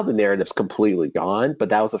disappear. Now the narrative's completely gone, but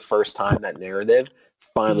that was the first time that narrative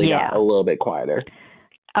finally got a little bit quieter.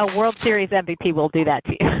 A World Series MVP will do that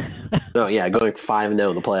to you. Oh yeah, going 5-0 in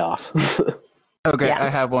the playoffs. Okay, yeah. I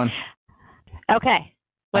have one. Okay,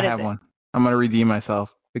 I have one. I'm going to redeem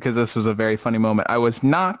myself because this is a very funny moment. I was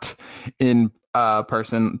not in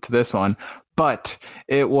person to this one, but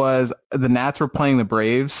it was the Nats were playing the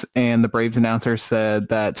Braves, and the Braves announcer said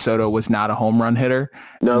that Soto was not a home run hitter.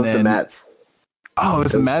 No, it was the Mets. Oh, it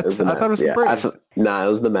was the Mets? I thought it was the Braves. No, it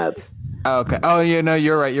was the Mets. Oh, okay. Oh, yeah, no,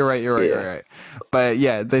 you're right. You're right. But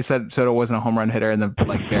yeah, they said Soto wasn't a home run hitter, and the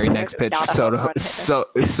like very next pitch,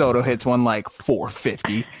 Soto hits one like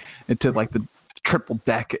 450 into like the triple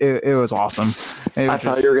deck. It was awesome. I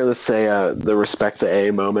thought you were going to say the respect to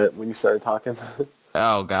A moment when you started talking.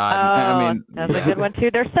 Oh, God. I mean, that's a good one,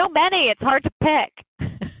 too. There's so many. It's hard to pick.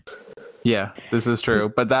 Yeah, this is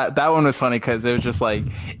true. But that one was funny because it was just like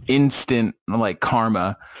instant like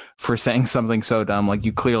karma for saying something so dumb. Like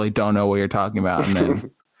you clearly don't know what you're talking about. And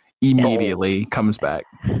then immediately comes back.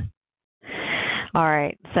 All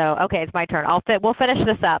right. So, okay, it's my turn. We'll finish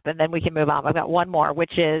this up, and then we can move on. I've got one more,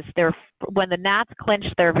 which is when the Nats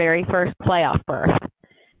clinched their very first playoff berth.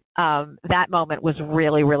 That moment was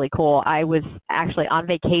really, really cool. I was actually on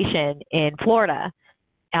vacation in Florida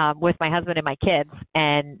with my husband and my kids,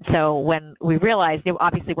 and so when we realized,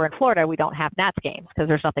 obviously we're in Florida, we don't have Nats games because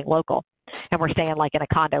there's nothing local. and we're staying like in a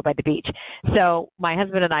condo by the beach. So my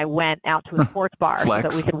husband and I went out to a sports bar so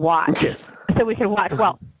that we could watch.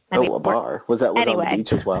 Well, I mean, a bar. Was that anyway. On the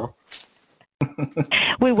beach as well?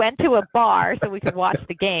 We went to a bar so we could watch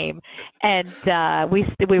the game, and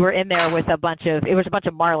we were in there with a bunch of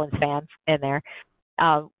Marlins fans in there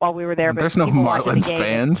while we were there. There's no Marlins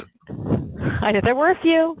fans. I know there were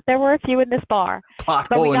a few in this bar,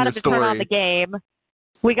 but we got them to turn on the game.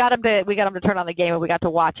 We got them to turn on the game, and we got to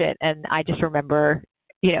watch it. And I just remember,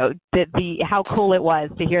 the how cool it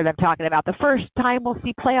was to hear them talking about the first time we'll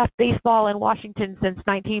see playoff baseball in Washington since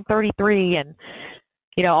 1933, and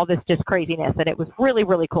all this just craziness. And it was really,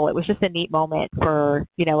 really cool. It was just a neat moment for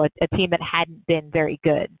a team that hadn't been very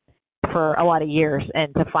good for a lot of years,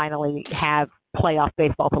 and to finally have playoff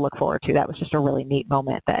baseball to look forward to. That was just a really neat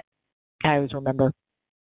moment that I always remember.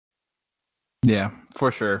 Yeah,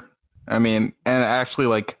 for sure. I mean, and actually,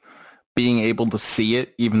 like, being able to see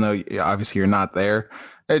it, even though obviously you're not there,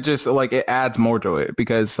 it just, like, it adds more to it,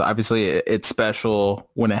 because obviously it's special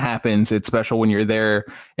when it happens. It's special when you're there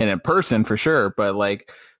and in person, for sure. But,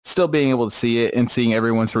 like, still being able to see it and seeing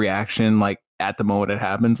everyone's reaction, like, at the moment it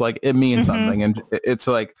happens, like, it means something. And it's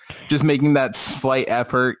like just making that slight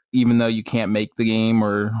effort, even though you can't make the game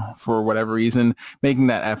or for whatever reason, making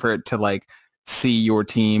that effort to, like, see your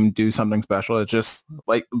team do something special. It's just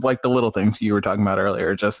like the little things you were talking about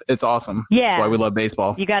earlier. It's awesome. Yeah. That's why we love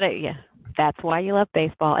baseball. You got it. Yeah. That's why you love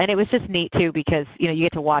baseball. And it was just neat too, because, you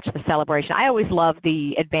get to watch the celebration. I always love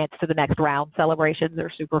the advance to the next round celebrations. They're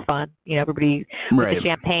super fun. Everybody with the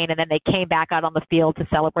champagne, and then they came back out on the field to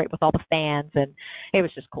celebrate with all the fans, and it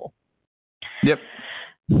was just cool. Yep.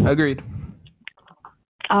 Agreed.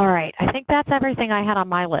 All right. I think that's everything I had on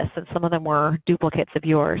my list, and some of them were duplicates of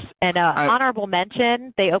yours. And honorable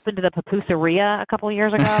mention, they opened the Pupuseria a couple of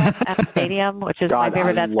years ago at the stadium, which is my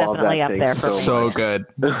favorite. That's definitely up there for me. So good.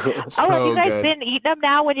 Have you guys been eating them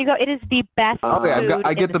now when you go? It is the best food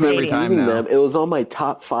I get them every time now. It was on my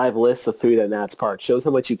top 5 lists of food at Nats Park. Shows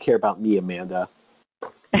how much you care about me, Amanda.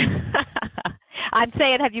 I'm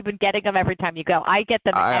saying, have you been getting them every time you go? I get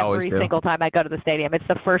them every single time I go to the stadium. It's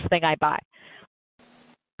the first thing I buy.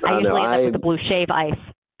 I usually end up with the blue shave ice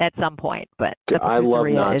at some point, but I love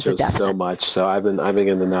nachos so much, so I've been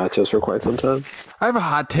getting the nachos for quite some time. I have a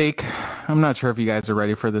hot take. I'm not sure if you guys are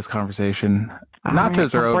ready for this conversation.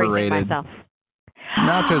 Nachos are overrated.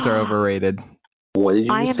 Nachos are overrated. What did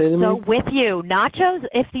you say to me? I am so with you. Nachos,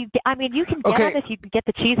 you can get them if you can get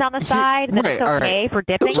the cheese on the side, then it's okay for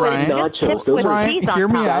dipping. Those nachos. Those are cheese on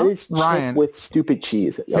top. That is chip with stupid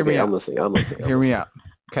cheese. Okay, I'm listening. Hear me out.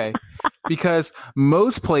 Okay, because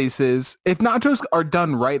most places, if nachos are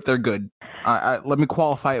done right, they're good. Let me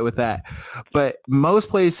qualify it with that. But most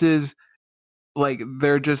places, like,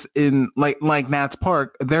 they're just in, like Nats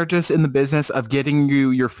Park, they're just in the business of getting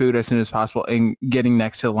you your food as soon as possible and getting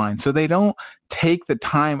next to the line. So they don't take the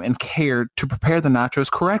time and care to prepare the nachos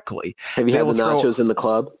correctly. Have you had the nachos in the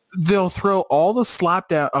club? They'll throw all the slop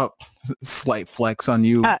down. Oh, slight flex on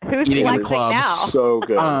you. Who's eating in the flexing club. now? So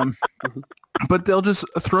good. But they'll just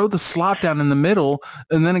throw the slop down in the middle,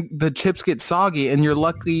 and then the chips get soggy, and you're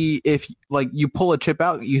lucky if, like, you pull a chip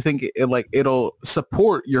out, you think it'll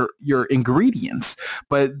support your ingredients,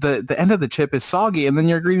 but the end of the chip is soggy, and then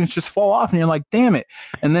your ingredients just fall off, and you're like, damn it.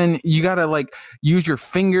 And then you gotta, like, use your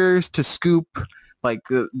fingers to scoop, like,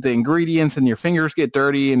 the ingredients, and your fingers get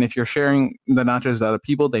dirty, and if you're sharing the nachos with other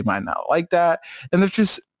people, they might not like that. And there's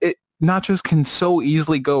just nachos can so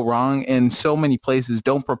easily go wrong, and so many places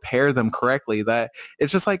don't prepare them correctly that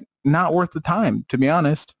it's just, like, not worth the time, to be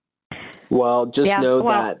honest. Well, just know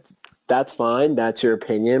that that's fine. That's your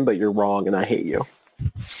opinion, but you're wrong, and I hate you.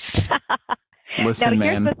 Listen, now,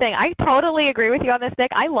 here's the thing. I totally agree with you on this, Nick.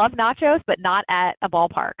 I love nachos, but not at a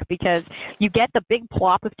ballpark, because you get the big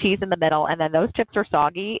plop of cheese in the middle, and then those chips are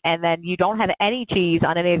soggy, and then you don't have any cheese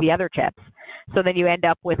on any of the other chips. So then you end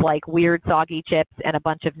up with, like, weird soggy chips and a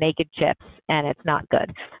bunch of naked chips, and it's not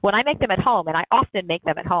good. When I make them at home, and I often make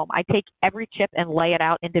them at home, I take every chip and lay it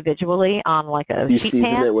out individually on, like, a sheet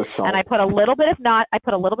pan, it with salt? And I put a little bit of salsa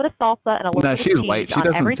and a little bit of cheese white. She on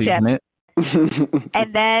doesn't every season chip. it.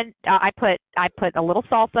 And then I put a little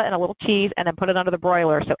salsa and a little cheese, and then put it under the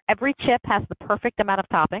broiler. So every chip has the perfect amount of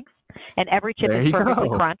toppings, and every chip is perfectly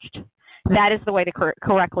crunched. That is the way to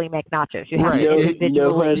correctly make nachos. You have to individually you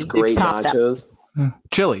know who has great nachos?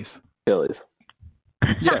 Chili's.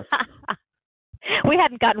 Yes. We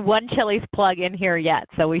hadn't gotten one Chili's plug in here yet,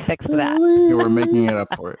 so we fixed that. We're making it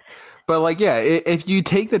up for it. But like, yeah, if you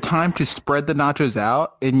take the time to spread the nachos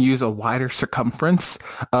out and use a wider circumference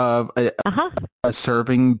of a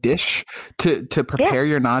serving dish to prepare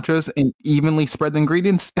your nachos and evenly spread the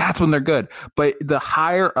ingredients, that's when they're good. But the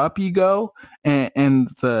higher up you go and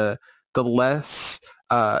the less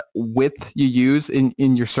width you use in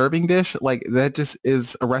your serving dish, like that just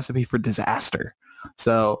is a recipe for disaster.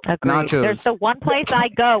 So nachos. There's the one place I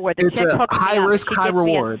go where the chick hooks high me up. risk, high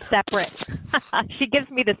reward. Separate. She gives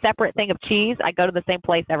me the separate thing of cheese. I go to the same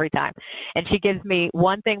place every time, and she gives me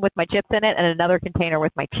one thing with my chips in it and another container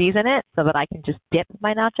with my cheese in it, so that I can just dip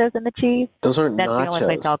my nachos in the cheese. Those aren't That's nachos. the only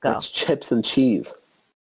place I'll go. That's chips and cheese.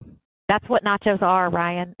 That's what nachos are,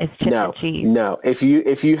 Ryan. Is chips and cheese. No. If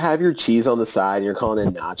you have your cheese on the side and you're calling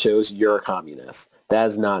it nachos, you're a communist. That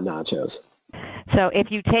is not nachos. So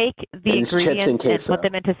if you take the ingredients and put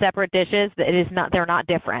them into separate dishes, it is not. They're not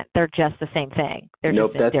different. They're just the same thing. They're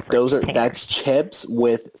nope, just that's chips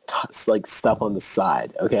with like stuff on the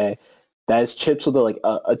side. Okay, that is chips with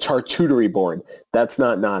a charcuterie board. That's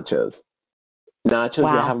not nachos. Nachos, you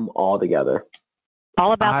have them all together.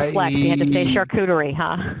 All about the flex. You had to say charcuterie,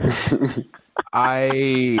 huh?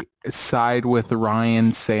 I side with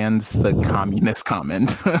Ryan sans the communist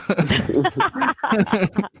comment.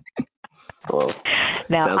 Well,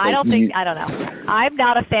 no, I don't know. I'm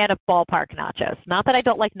not a fan of ballpark nachos. Not that I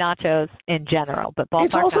don't like nachos in general, but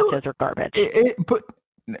ballpark nachos are garbage. But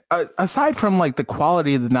aside from like the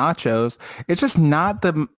quality of the nachos, it's just not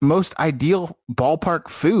the most ideal ballpark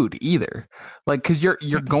food either. Like, because you're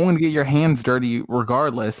going to get your hands dirty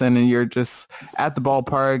regardless, and then you're just at the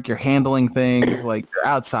ballpark. You're handling things like you're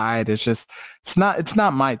outside. It's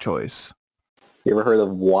not my choice. You ever heard of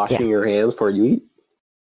washing your hands before you eat?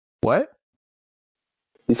 What?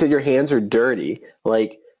 You said your hands are dirty.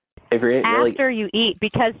 Like, if you're after you eat,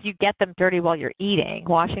 because you get them dirty while you're eating,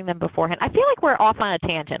 washing them beforehand. I feel like we're off on a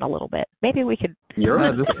tangent a little bit. Maybe we could.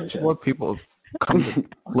 This is what people come to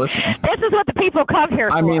listen. This is what the people come here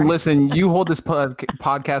for. I mean, listen, you hold this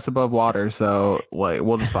podcast above water, so like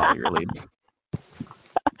we'll just follow your lead.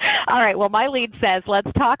 All right. Well, my lead says let's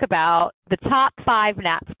talk about the top 5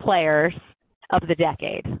 Nats players of the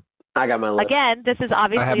decade. I got my list. Again, this is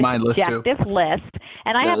obviously a subjective list,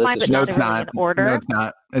 and I have mine, but not in order. No, it's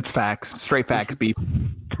not. It's facts. Straight facts, beef.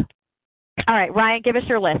 All right, Ryan, give us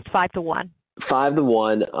your list, 5 to 1. 5 to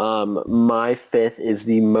 1. My 5th is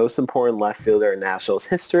the most important left fielder in Nationals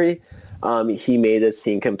history. He made his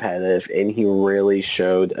team competitive, and he really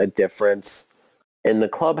showed a difference in the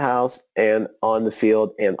clubhouse and on the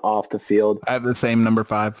field and off the field. I have the same number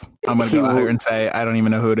 5. I'm going to go out here and say I don't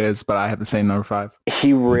even know who it is, but I have the same number 5.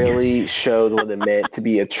 He really showed what it meant to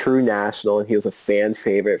be a true National, and he was a fan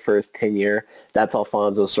favorite for his tenure. That's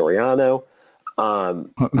Alfonso Soriano.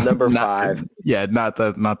 Number 5. Yeah, not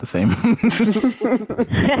the same.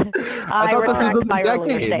 I retract my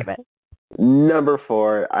earlier statement. Number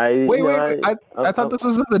 4. I thought this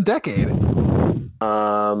was the decade.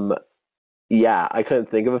 Yeah, I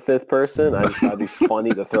couldn't think of a 5th person. I just thought it'd be funny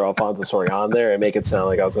to throw Alfonso Soriano there and make it sound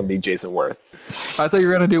like I was going to be Jason Worth. I thought you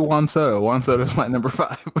were going to do Juan Soto. Juan Soto's my number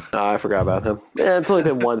 5. I forgot about him. Yeah, it's only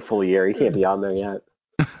been 1 full year. He can't be on there yet.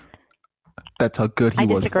 That's how good he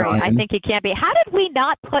was. I disagree. I think he can't be. How did we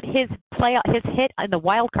not put his hit in the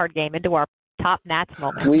wild card game into our top Nats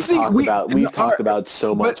moment? We've talked about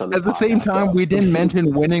so much on this at the same time, we didn't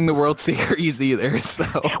mention winning the World Series either. So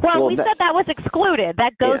well, we said that was excluded.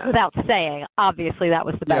 That goes without saying. Obviously, that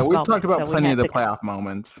was the best. Yeah, we've moment, talked about plenty of the playoff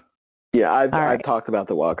moments. Yeah, I've talked about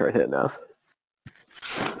the wild card hit enough.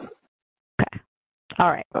 Okay.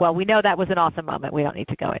 All right. Well, we know that was an awesome moment. We don't need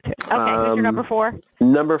to go into it. Okay, who's your number 4?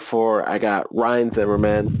 Number 4, I got Ryan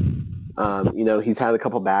Zimmerman. He's had a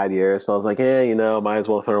couple bad years, but I was like, might as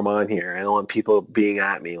well throw him on here. I don't want people being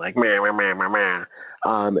at me like, meh, meh, meh, meh, meh.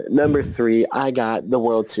 Number 3, I got the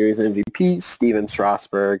World Series MVP, Steven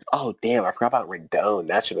Strasburg. Oh, damn, I forgot about Rendon.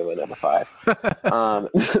 That should have been my number 5.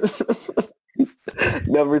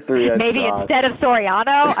 Number 3, maybe instead of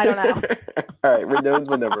Soriano? I don't know. All right, Rendon's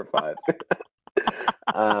my number 5.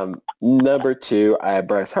 Number 2, I have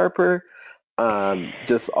Bryce Harper.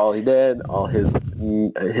 Just all he did, all his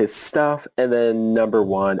stuff. And then number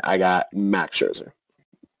 1, I got Max Scherzer.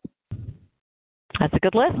 That's a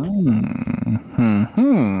good list.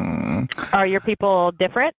 Mm-hmm. Are your people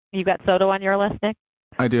different? You got Soto on your list, Nick?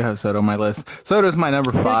 I do have Soto on my list. Soto's my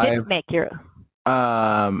number 5. Who didn't make your...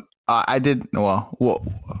 I did. Well,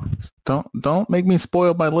 don't make me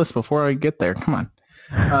spoil my list before I get there. Come on.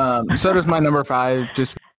 Soto's my number 5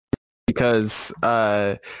 just because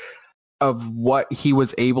of what he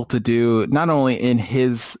was able to do, not only in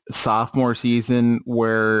his sophomore season,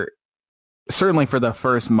 where certainly for the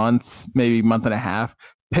first month, maybe month and a half,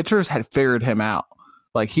 pitchers had figured him out.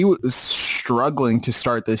 Like, he was struggling to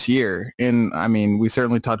start this year. And I mean, we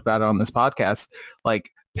certainly talked about it on this podcast. Like,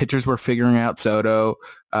 pitchers were figuring out Soto.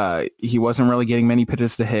 He wasn't really getting many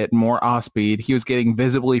pitches to hit, more off speed. He was getting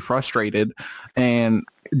visibly frustrated. And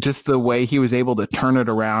just the way he was able to turn it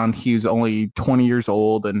around, he was only 20 years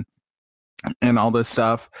old and all this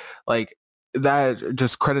stuff. Like, that,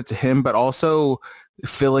 just credit to him, but also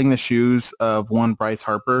filling the shoes of one Bryce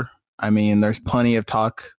Harper. I mean, there's plenty of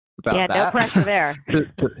talk about that. Yeah, no pressure there.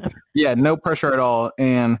 Yeah, no pressure at all.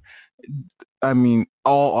 And I mean,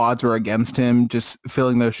 all odds were against him, just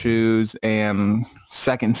filling those shoes, and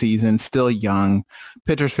second season, still young,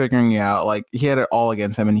 pitchers figuring it out. Like, he had it all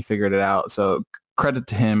against him and he figured it out. So credit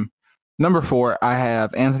to him. Number 4, I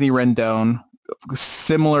have Anthony Rendon.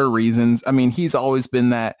 Similar reasons. I mean, he's always been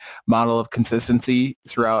that model of consistency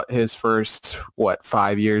throughout his first,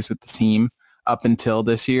 5 years with the team up until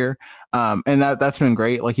this year. And that's been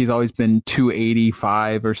great. Like, he's always been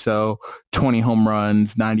 285 or so, 20 home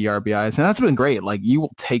runs, 90 RBIs. And that's been great. Like, you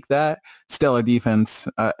will take that. Stellar defense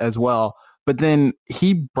as well. But then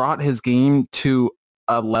he brought his game to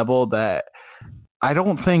a level that I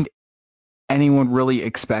don't think anyone really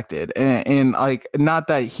expected. And like, not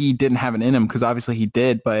that he didn't have it in him, because obviously he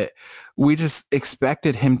did, but we just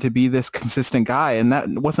expected him to be this consistent guy, and that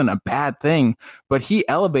wasn't a bad thing. But he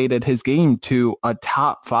elevated his game to a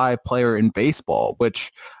top 5 player in baseball,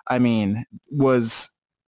 which, I mean, was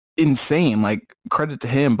insane. Like, credit to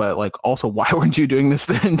him, but like, also, why weren't you doing this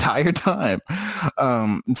the entire time?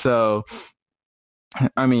 So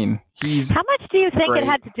I mean, How much do you think great. it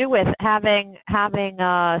had to do with having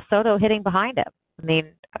Soto hitting behind him? I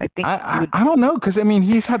mean, I think I don't know, because I mean,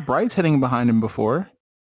 he's had Bryce hitting behind him before.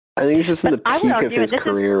 I think he's just in the peak of his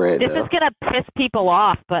career right now. This is going to piss people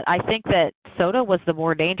off, but I think that Soto was the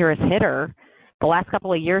more dangerous hitter the last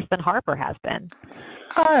couple of years than Harper has been.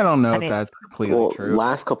 I don't know if that's completely true.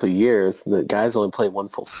 Last couple of years, the guy's only played one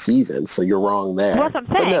full season, so you're wrong there. Well, that's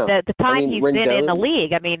what I'm saying. No, the time he's been in the Rendon,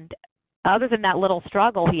 league, I mean, other than that little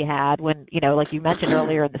struggle he had when, like you mentioned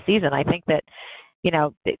earlier in the season, I think that,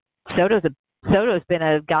 Soto's been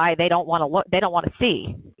a guy they don't want to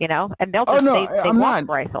see, and they'll just they want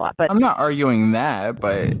Bryce a lot. But I'm not arguing that,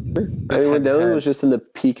 but I mean, Rendon was just in the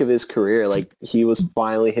peak of his career. Like, he was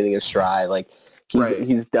finally hitting his stride. Like,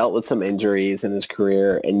 he's dealt with some injuries in his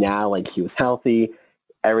career, and now, like, he was healthy,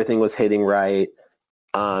 everything was hitting right.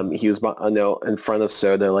 He was in front of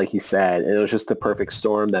Soto, like he said, and it was just the perfect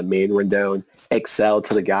storm that made Rendon excel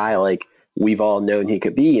to the guy like we've all known he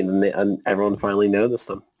could be, and everyone finally noticed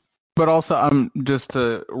him. But also, just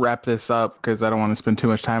to wrap this up, because I don't want to spend too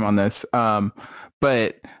much time on this,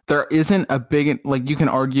 but there isn't a big, like, you can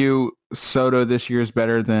argue Soto this year is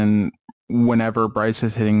better than whenever Bryce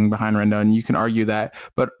is hitting behind Rendon. You can argue that,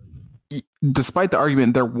 but despite the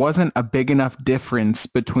argument, there wasn't a big enough difference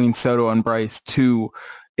between Soto and Bryce to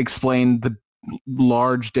explain the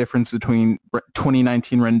large difference between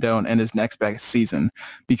 2019 Rendon and his next best season,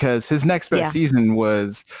 because his next best season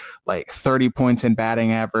was like 30 points in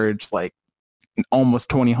batting average, like almost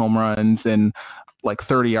 20 home runs and like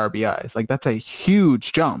 30 RBIs. Like, that's a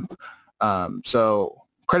huge jump. So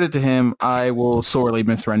credit to him. I will sorely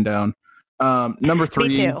miss Rendon. Number 3.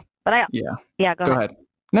 Me too. But go ahead.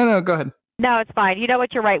 No, go ahead. No, it's fine. You know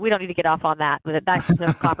what? You're right. We don't need to get off on that. That's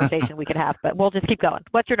a conversation we could have, but we'll just keep going.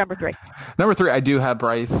 What's your number 3? Number 3, I do have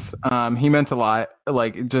Bryce. He meant a lot.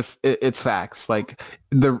 Like, just it's facts. Like,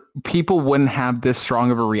 the people wouldn't have this strong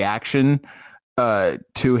of a reaction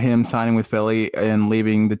to him signing with Philly and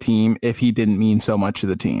leaving the team if he didn't mean so much to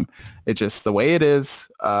the team. It's just the way it is.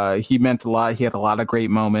 He meant a lot. He had a lot of great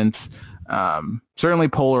moments. Certainly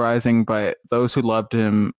polarizing, but those who loved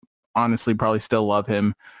him honestly probably still love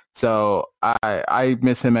him. So I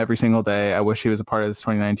miss him every single day. I wish he was a part of this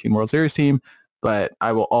 2019 World Series team, but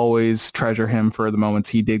I will always treasure him for the moments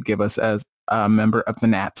he did give us as a member of the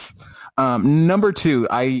Nats. Number 2,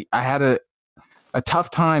 I had a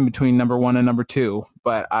tough time between number 1 and number 2,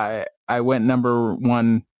 but I went number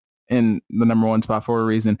 1 in the number 1 spot for a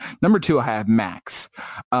reason. Number 2, I have Max.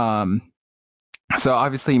 So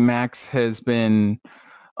obviously Max has been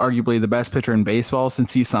arguably the best pitcher in baseball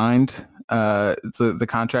since he signed the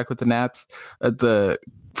contract with the Nats. The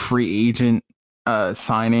free agent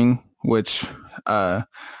signing, which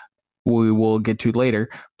we will get to later,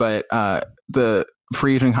 but the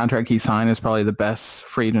free agent contract he signed is probably the best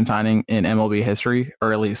free agent signing in MLB history,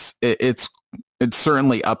 or at least it's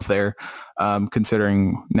certainly up there,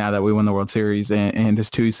 considering now that we won the World Series and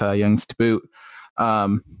just 2 Cy Youngs to boot.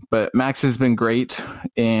 But Max has been great,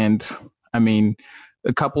 and I mean,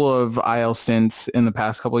 a couple of IL stints in the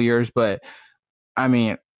past couple of years, but I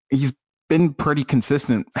mean, he's been pretty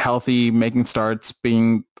consistent, healthy, making starts,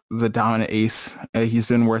 being the dominant ace. He's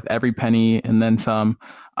been worth every penny and then some.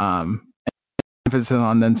 Emphasis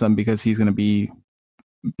on then some because he's going to be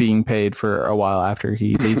being paid for a while after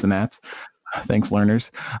he leaves the Nats. Thanks,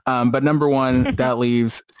 learners. But number one, that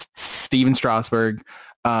leaves Steven Strasburg.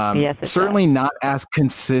 Yes, certainly not as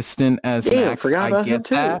consistent as Max. Forgot about him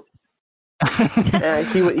too. That. Yeah,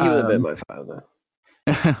 he would have been my five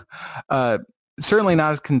though. Certainly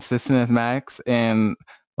not as consistent as Max, and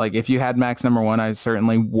like if you had Max number one, I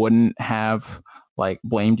certainly wouldn't have like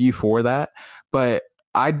blamed you for that. But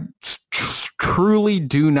I truly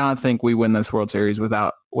do not think we win this World Series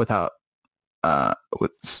without with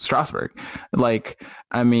Strasburg. Like,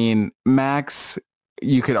 I mean, Max,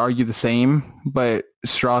 you could argue the same, but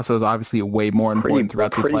Strauss was obviously way more important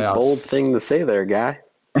throughout the playoffs. Pretty bold thing to say there, guy.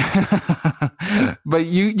 But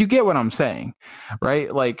you get what I'm saying,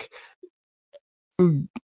 right? Like,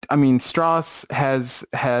 I mean, Strauss has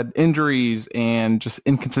had injuries and just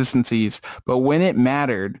inconsistencies, but when it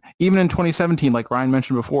mattered, even in 2017, like Ryan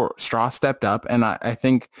mentioned before, Strauss stepped up, and I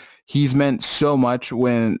think he's meant so much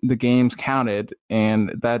when the games counted, and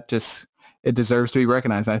that just, it deserves to be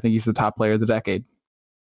recognized. I think he's the top player of the decade.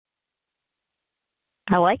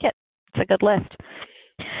 I like it. It's a good list.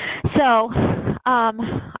 So, all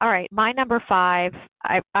right, my number five,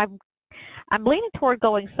 I'm leaning toward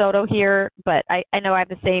going Soto here, but I know I have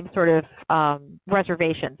the same sort of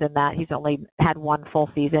reservations in that he's only had one full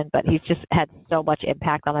season, but he's just had so much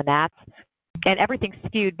impact on the Nats. And everything's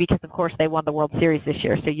skewed because, of course, they won the World Series this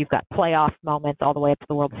year. So you've got playoff moments all the way up to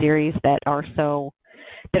the World Series that are so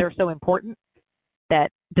important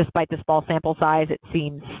that despite the small sample size, it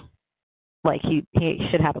seems like he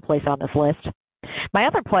should have a place on this list. My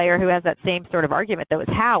other player who has that same sort of argument, though, is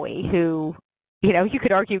Howie, who, you know, you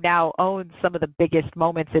could argue now owns some of the biggest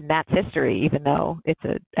moments in Nats history, even though it's,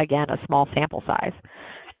 again, a small sample size.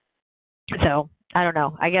 So, I don't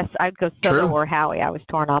know. I guess I'd go Soto or Howie. I was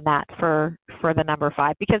torn on that for the number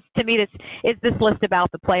five, because to me, this list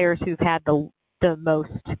about the players who've had the most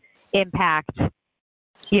impact,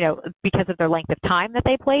 you know, because of their length of time that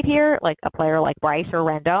they played here, like a player like Bryce or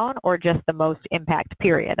Rendon, or just the most impact,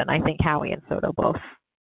 period. And I think Howie and Soto both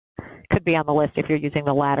could be on the list if you're using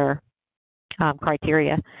the latter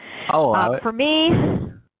criteria. I'll allow it. For me,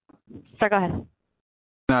 sorry, go ahead.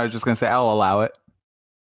 No, I was just going to say I'll allow it.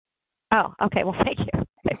 Oh, okay. Well, thank you.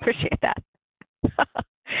 I appreciate that.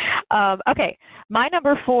 Okay. My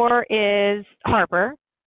number four is Harper,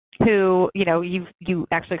 who, you know, you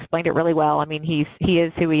actually explained it really well. I mean, he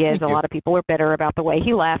is who he is. A lot of people are bitter about the way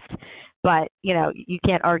he left, but, you know, you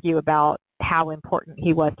can't argue about how important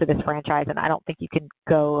he was to this franchise, and I don't think you can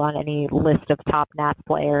go on any list of top Nats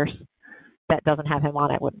players that doesn't have him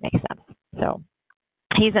on it. Wouldn't make sense. So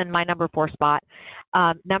he's in my number four spot.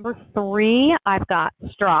 Number three, I've got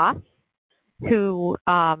Strauss, who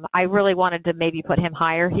I really wanted to maybe put him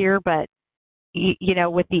higher here, but, you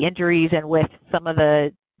know, with the injuries and with some of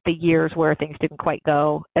the years where things didn't quite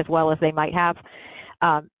go as well as they might have,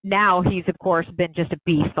 now he's, of course, been just a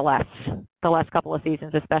beast the last couple of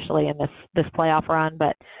seasons, especially in this playoff run,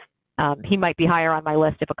 but he might be higher on my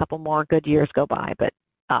list if a couple more good years go by. But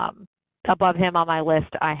above him on my list,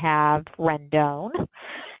 I have Rendon.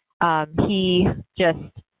 He just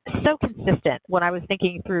so consistent. When I was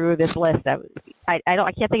thinking through this list, I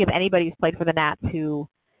can't think of anybody who's played for the Nats who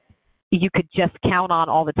you could just count on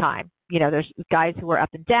all the time. You know, there's guys who were up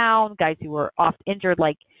and down, guys who were oft injured,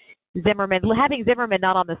 like Zimmerman. Having Zimmerman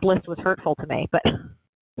not on this list was hurtful to me, but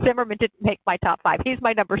Zimmerman didn't make my top five. He's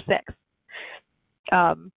my number six.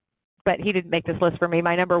 But he didn't make this list for me.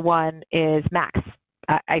 My number one is Max.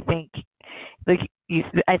 I think, like,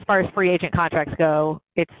 as far as free agent contracts go,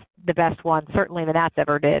 it's the best one certainly the Nats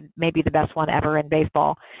ever did, maybe the best one ever in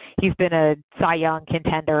baseball. He's been a Cy Young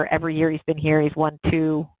contender every year he's been here. He's won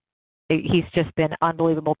two. He's just been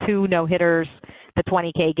unbelievable. 2 no-hitters, the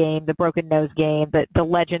 20K game, the broken nose game, the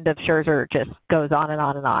legend of Scherzer just goes on and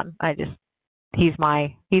on and on. He's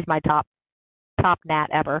my top Nat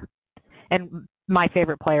ever, and my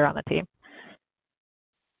favorite player on the team.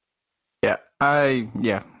 Yeah, I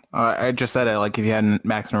just said it. Like, if you had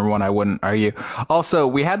Max number one, I wouldn't argue. Also,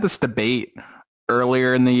 we had this debate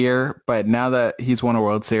earlier in the year, but now that he's won a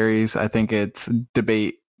World Series, I think it's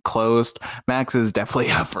debate closed. Max is definitely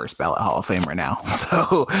a first ballot Hall of Famer now.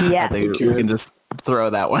 So yes. I think we can just throw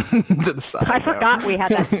that one to the side. I forgot we had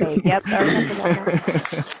that debate. Yep.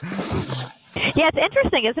 Yeah, it's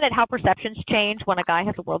interesting, isn't it, how perceptions change when a guy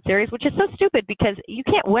has a World Series, which is so stupid because you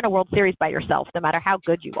can't win a World Series by yourself, no matter how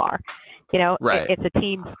good you are. You know, right. It's a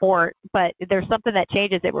team sport, but there's something that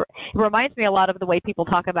changes. It reminds me a lot of the way people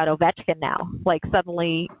talk about Ovechkin now. Like,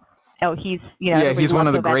 suddenly oh, he's, yeah, he's one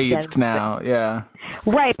of the Ovechkin, greats now. Yeah.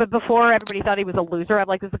 Right, but before everybody thought he was a loser. I'm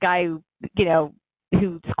like, this is a guy who,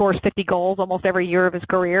 who scores 50 goals almost every year of his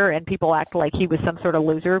career, and people act like he was some sort of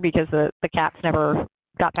loser because the Caps never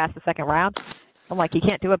got past the second round. I'm like, he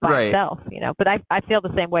can't do it by himself, But I feel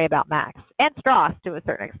the same way about Max and Strauss to a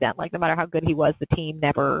certain extent. Like, no matter how good he was, the team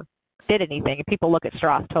never did anything. And people look at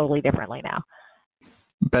Strauss totally differently now.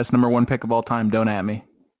 Best number 1 pick of all time. Don't at me.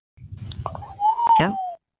 Yeah,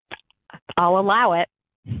 I'll allow it.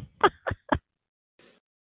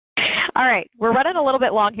 All right, we're running a little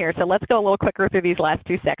bit long here, so let's go a little quicker through these last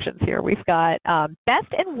 2 sections here. We've got best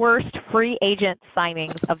and worst free agent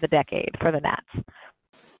signings of the decade for the Nats.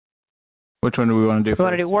 Which one do we want to do You first?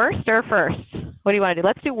 want to do worst or first? What do you want to do?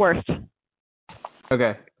 Let's do worst.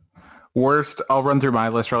 Okay. Worst, I'll run through my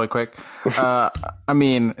list really quick. I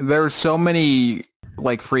mean, there's so many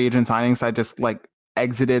like free agent signings I just like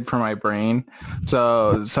exited from my brain.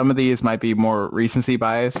 So some of these might be more recency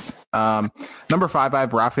bias. Number 5, I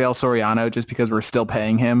have Rafael Soriano just because we're still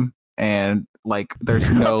paying him and like there's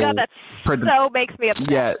no God, that so makes me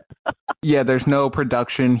upset. Yeah, there's no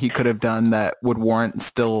production he could have done that would warrant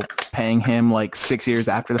still paying him like 6 years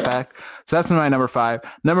after the fact. So that's my number 5.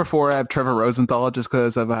 Number 4, I have Trevor Rosenthal just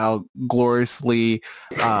because of how gloriously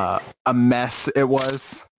a mess it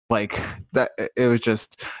was. Like that, it was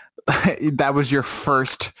just that was your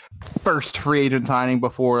first free agent signing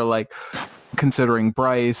before like considering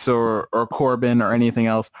Bryce or Corbin or anything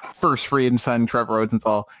else. First free agent signing, Trevor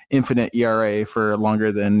Rosenthal, infinite ERA for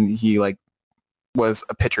longer than he like was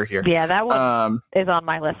a pitcher here. Yeah, that one is on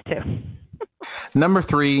my list too. Number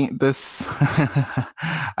 3, this I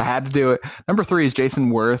had to do it. Number 3 is Jason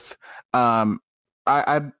Worth.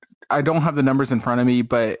 I don't have the numbers in front of me,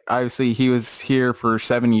 but obviously he was here for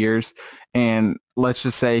 7 years, and let's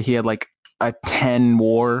just say he had like a 10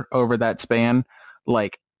 WAR over that span.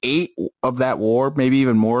 Like 8 of that WAR, maybe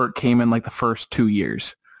even more, came in like the first 2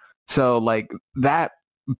 years. So like that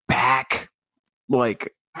back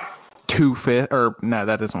like 2/5, or no,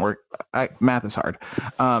 that doesn't work. Math is hard.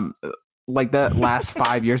 Like that last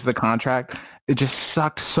 5 years of the contract, it just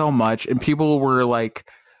sucked so much, and people were like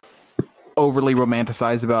overly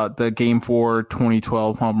romanticized about the Game 4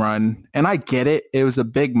 2012 home run. And I get it. It was a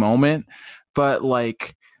big moment, but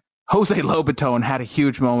like Jose Lobaton had a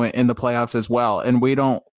huge moment in the playoffs as well. And we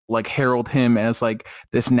don't like herald him as like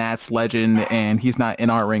this Nats legend and he's not in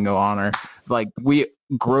our Ring of Honor. Like we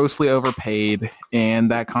grossly overpaid and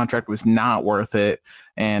that contract was not worth it.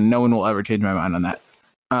 And no one will ever change my mind on that.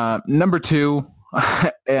 Number 2,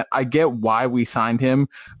 I get why we signed him,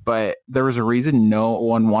 but there was a reason no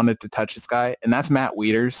one wanted to touch this guy, and that's Matt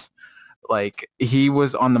Wieters. Like he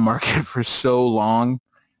was on the market for so long,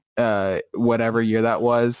 whatever year that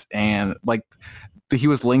was, and like he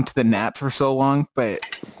was linked to the Nats for so long, but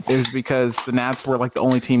it was because the Nats were like the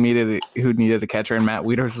only team who needed a catcher, and Matt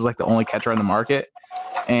Wieters was like the only catcher on the market.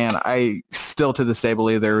 And I still to this day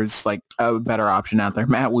believe there was like a better option out there.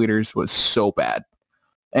 Matt Wieters was so bad.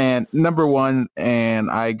 And number 1, and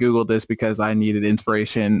I Googled this because I needed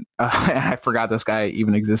inspiration. I forgot this guy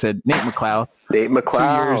even existed. Nate McLeod.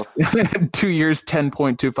 2 years,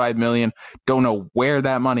 $10.25 million. Don't know where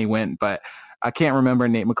that money went, but I can't remember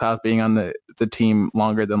Nate McLeod being on the team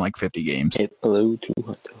longer than like 50 games. It blew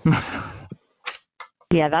 200.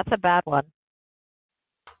 Yeah, that's a bad one.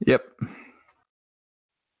 Yep.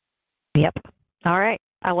 All right.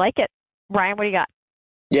 I like it. Ryan, what do you got?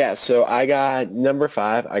 Yeah, so I got number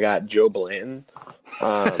 5. I got Joe Blanton.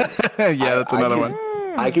 That's another one.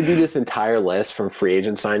 I could do this entire list from free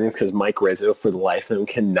agent signings because Mike Rizzo, for the life of him,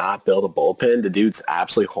 cannot build a bullpen. The dude's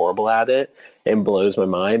absolutely horrible at it and blows my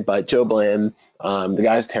mind. But Joe Blanton, the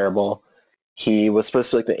guy's terrible. He was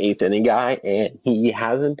supposed to be like the 8th inning guy, and he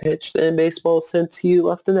hasn't pitched in baseball since he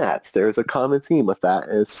left the Nats. There's a common theme with that,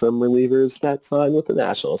 and some relievers that signed with the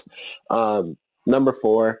Nationals. Number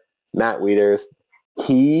 4, Matt Wieters.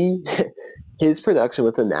 His production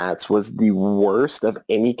with the Nats was the worst of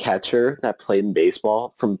any catcher that played in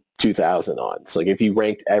baseball from 2000 on. So like if you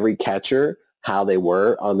ranked every catcher how they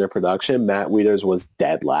were on their production, Matt Wieters was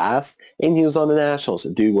dead last, and he was on the Nationals.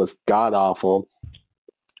 The dude was god-awful.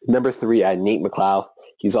 Number 3, I had Nate McLeod.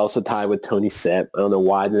 He's also tied with Tony Sipp. I don't know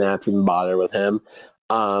why the Nats even bother with him.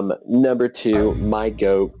 Number 2, my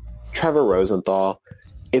GOAT, Trevor Rosenthal.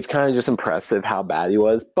 It's kind of just impressive how bad he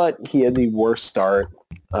was, but he had the worst start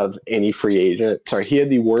of any free agent. Sorry, he had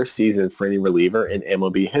the worst season for any reliever in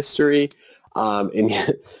MLB history. And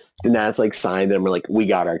the Nats like signed him. We're like, we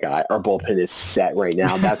got our guy. Our bullpen is set right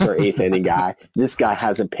now. That's our eighth inning guy. This guy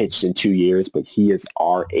hasn't pitched in 2 years, but he is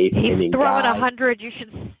our eighth inning guy. He's throwing 100. You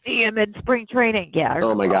should see him in spring training. Yeah.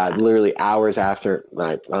 Oh my God! Literally hours after.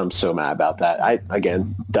 I'm so mad about that.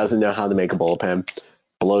 Again, doesn't know how to make a bullpen.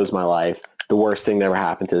 Blows my life. The worst thing that ever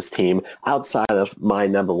happened to this team outside of my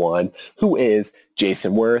number one, who is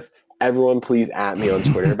Jason Worth. Everyone please at me on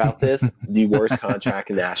Twitter about this. The worst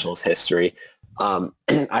contract in Nationals history.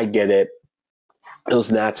 I get it. It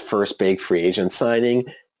was Nat's first big free agent signing,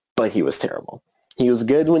 but he was terrible. He was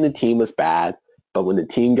good when the team was bad, but when the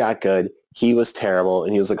team got good, he was terrible,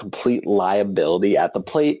 and he was a complete liability at the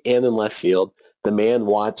plate and in left field. The man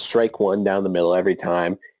watched strike one down the middle every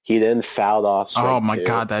time. He then fouled off strike two. Oh, my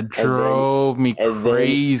God, that drove me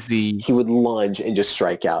crazy. He would lunge and just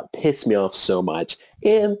strike out. Pissed me off so much.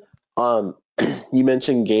 And you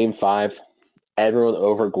mentioned Game 5. Everyone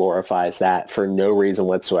over-glorifies that for no reason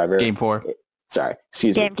whatsoever. Game 4. Sorry.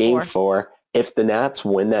 Excuse me. Game 4. If the Nats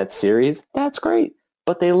win that series, that's great.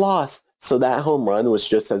 But they lost. So that home run was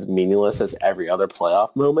just as meaningless as every other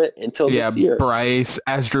playoff moment until this year. Bryce,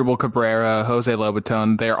 Asdrubal Cabrera, Jose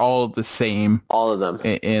Lobaton, they're all the same. All of them.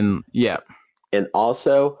 And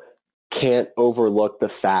also, can't overlook the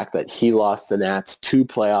fact that he lost the Nats 2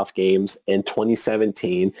 playoff games in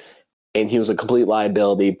 2017, and he was a complete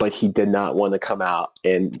liability, but he did not want to come out,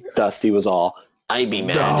 and Dusty was all, I'd be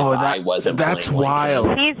mad if I wasn't playing. That's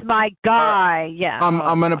wild. He's my guy. Yeah.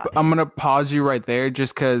 I'm gonna pause you right there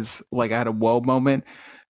just because like I had a whoa moment.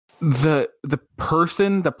 The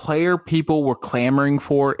player people were clamoring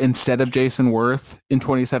for instead of Jason Worth in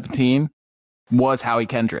 2017 was Howie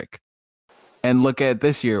Kendrick. And look at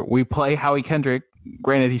this year. We play Howie Kendrick.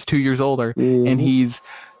 Granted, he's 2 years older, and he's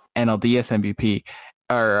NLDS MVP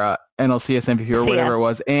or NLCS MVP or whatever it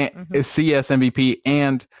was, and CS MVP,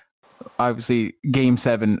 and obviously Game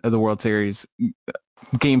 7 of the World Series,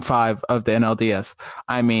 Game 5 of the NLDS.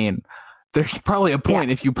 I mean, there's probably a point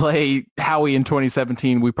if you play Howie in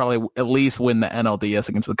 2017, we probably at least win the NLDS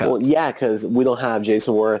against the Cubs. Well, yeah, because we don't have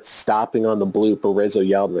Jason Worth stopping on the bloop or Rizzo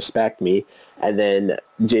yelled, respect me, and then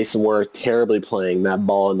Jason Worth terribly playing that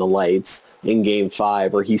ball in the lights in Game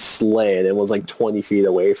 5 where he slid and was like 20 feet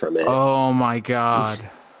away from it. Oh, my God.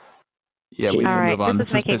 Yeah, we can move on. This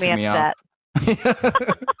is making me upset.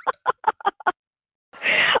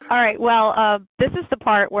 All right. Well, this is the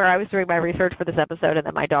part where I was doing my research for this episode, and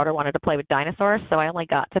then my daughter wanted to play with dinosaurs, so I only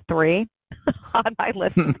got to 3 on my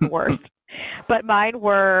list of the worst. But mine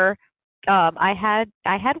were, I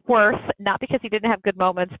had Worth, not because he didn't have good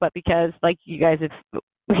moments, but because, like you guys, it's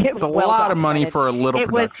a lot of money for a little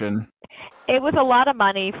production. It was a lot of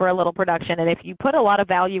money for a little production, and if you put a lot of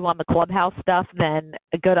value on the clubhouse stuff, then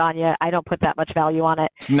good on you. I don't put that much value on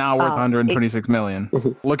it. It's now worth $126 million.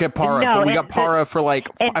 Look at Parra. No, we got Parra for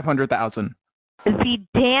like $500,000. The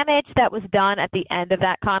damage that was done at the end of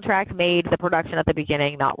that contract made the production at the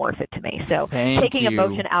beginning not worth it to me. So taking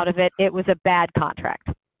emotion out of it, it was a bad contract.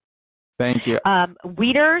 Thank you.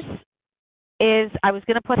 Wieters I was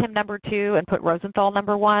going to put him number 2 and put Rosenthal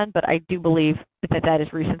number 1, but I do believe that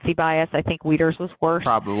is recency bias. I think Wieters was worse.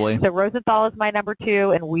 Probably. So Rosenthal is my number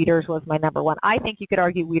 2, and Wieters was my number 1. I think you could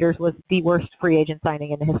argue Wieters was the worst free agent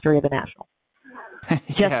signing in the history of the Nationals.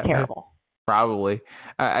 Just terrible. Probably.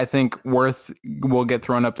 I think Worth will get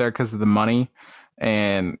thrown up there because of the money,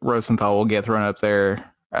 and Rosenthal will get thrown up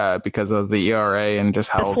there because of the ERA and just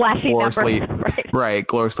how gloriously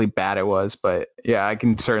bad it was. But yeah, I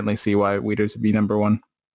can certainly see why Wieters would be number 1.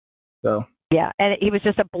 So yeah, and he was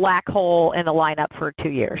just a black hole in the lineup for 2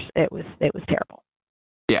 years. It was terrible.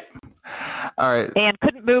 Yeah. All right. And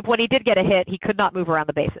couldn't move when he did get a hit. He could not move around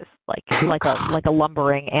the bases like a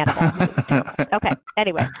lumbering animal. Okay.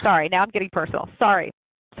 Anyway, sorry. Now I'm getting personal. Sorry,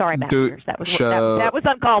 Masters. That was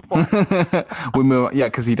uncalled for. We move on. Yeah,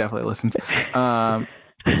 because he definitely listens.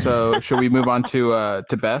 So should we move on to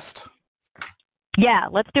best? Yeah,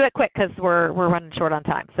 let's do it quick because we're running short on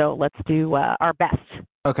time. So let's do our best.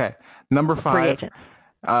 Okay, number 5.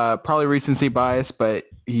 Probably recency bias, but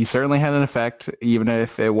he certainly had an effect, even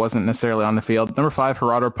if it wasn't necessarily on the field. Number 5,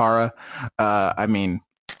 Gerardo Parra. I mean,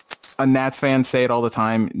 a Nats fan say it all the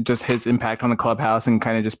time. Just his impact on the clubhouse and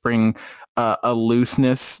kind of just bring a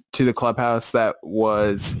looseness to the clubhouse that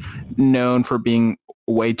was known for being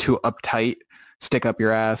way too uptight, stick up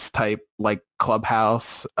your ass type like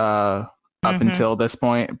clubhouse up until this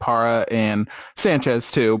point. Parra and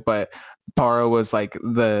Sanchez too, but Parra was like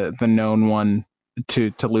the known one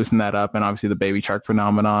to loosen that up, and obviously the Baby Shark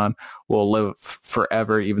phenomenon will live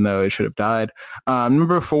forever, even though it should have died.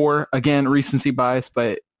 Number 4, again, recency bias,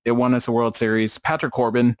 but it won us a World Series. Patrick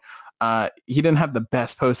Corbin. He didn't have the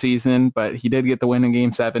best postseason, but he did get the win in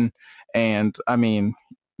Game 7. And, I mean,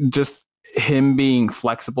 just him being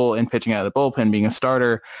flexible and pitching out of the bullpen, being a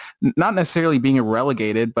starter, not necessarily being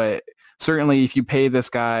relegated, but certainly if you pay this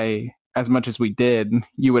guy as much as we did,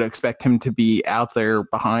 you would expect him to be out there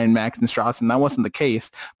behind Max and Strasburg. That wasn't the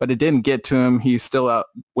case, but it didn't get to him. He still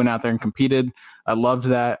went out there and competed. I loved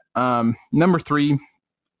that. Number 3,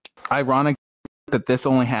 ironic that this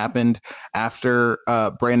only happened after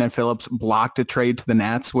Brandon Phillips blocked a trade to the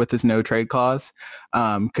Nats with his no trade clause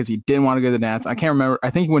because he didn't want to go to the Nats. I can't remember. I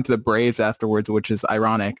think he went to the Braves afterwards, which is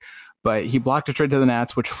ironic. But he blocked a trade to the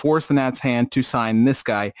Nats, which forced the Nats' hand to sign this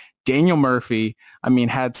guy, Daniel Murphy. I mean,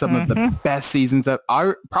 had some of the best seasons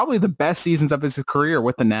probably the best seasons of his career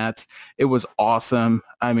with the Nats. It was awesome.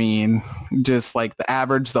 I mean, just like the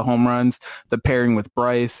average, the home runs, the pairing with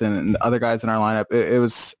Bryce and the other guys in our lineup. It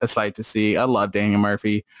was a sight to see. I love Daniel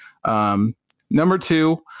Murphy. Number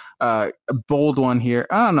 2, a bold one here.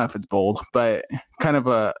 I don't know if it's bold, but kind of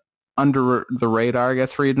a under the radar, I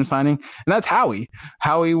guess, free agent signing, and that's Howie.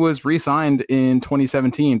 Howie was re-signed in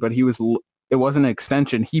 2017, but it wasn't an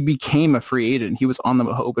extension. He became a free agent. He was on the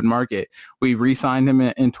open market. We re-signed him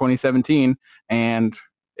in 2017, and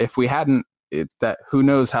if we hadn't, who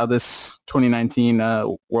knows how this 2019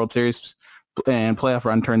 World Series and playoff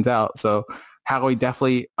run turns out. So Howie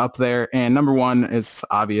definitely up there, and number 1 is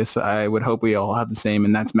obvious. I would hope we all have the same,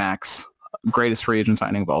 and that's Max, greatest free agent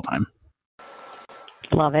signing of all time.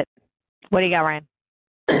 Love it. What do you got, Ryan?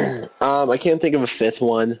 I can't think of a 5th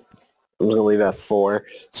one. I'm going to leave at 4.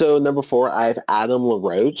 So number 4, I have Adam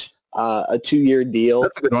LaRoche, a 2-year deal.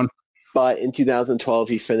 That's a good one. But in 2012,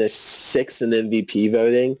 he finished 6th in MVP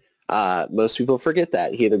voting. Most people forget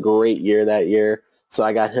that. He had a great year that year. So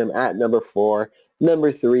I got him at number 4.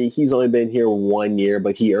 Number 3, he's only been here 1 year,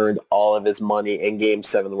 but he earned all of his money in Game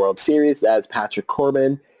 7 of the World Series. That is Patrick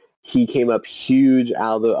Corbin. He came up huge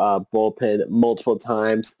out of the bullpen multiple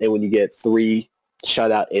times, and when you get 3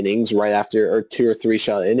 shutout innings right after, or 2 or 3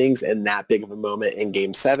 shutout innings, and that big of a moment in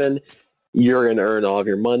Game 7, you're going to earn all of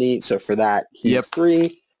your money. So for that, he's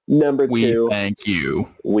 3. Number 2. We thank you.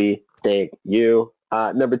 We thank you.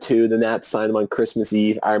 Number 2, the Nats signed him on Christmas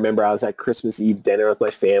Eve. I remember I was at Christmas Eve dinner with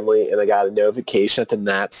my family, and I got a notification that the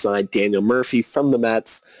Nats signed Daniel Murphy from the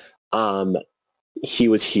Mets. He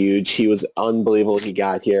was huge. He was unbelievable when he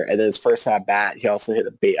got here. And then his first at-bat, he also hit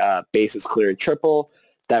a bases clearing triple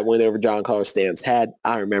that went over Giancarlo Stanton's head.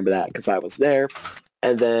 I remember that because I was there.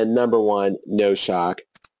 And then number 1, no shock,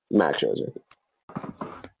 Max Scherzer.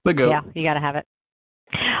 The GOAT. Yeah, you got to have it.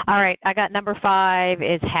 All right, I got number 5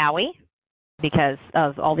 is Howie because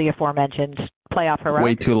of all the aforementioned playoff heroics.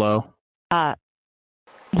 Way too low.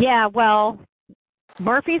 Yeah, well,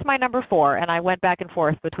 Murphy's my number 4, and I went back and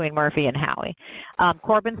forth between Murphy and Howie.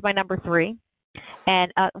 Corbin's my number 3.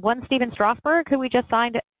 And one Steven Strasburg, who we just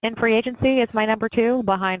signed in free agency, is my number 2,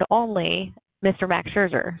 behind only Mr. Max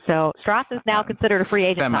Scherzer. So Strauss is now considered a free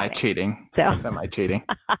agent. Semi-cheating. So. Semi-cheating.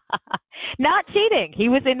 Not cheating. He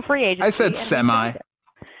was in free agency. I said semi.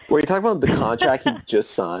 Were you talking about the contract he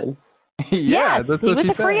just signed? Yeah, yes, that's he what was she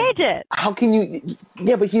a free said. agent. How can you?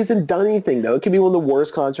 Yeah, but he hasn't done anything, though. It could be one of the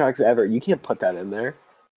worst contracts ever. You can't put that in there.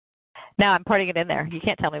 No, I'm putting it in there. You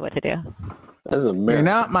can't tell me what to do. That's a You're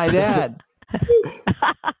not my dad.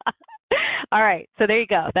 All right, so there you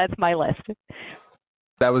go. That's my list.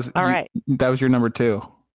 That was all right. That was your number 2.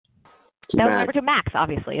 That was number 2. Max,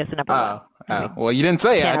 obviously, is the number 1. Oh, well, you didn't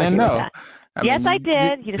say it. I didn't know. I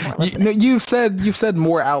did. You just weren't listening. You've said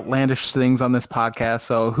more outlandish things on this podcast,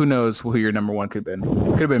 so who knows who your number 1 could have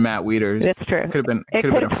been? Could have been Matt Wieters. That's true. Could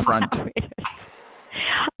have been a front.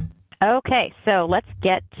 Okay, so let's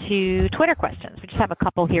get to Twitter questions. We just have a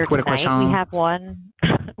couple here tonight. Questions. We have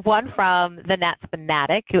one from the Nats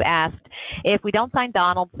Fanatic who asked, if we don't sign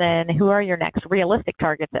Donaldson, who are your next realistic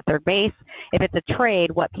targets at third base? If it's a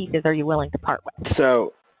trade, what pieces are you willing to part with?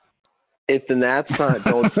 So, if the Nats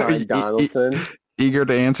don't sign Donaldson... Eager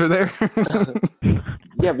to answer there?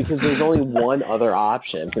 Yeah, because there's only one other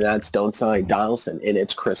option if the Nats don't sign Donaldson, and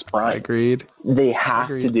it's Chris Bryant. Agreed. They have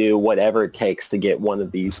to do whatever it takes to get one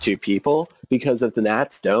of these 2 people, because if the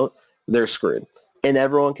Nats don't, they're screwed. And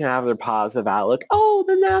everyone can have their positive outlook. Oh,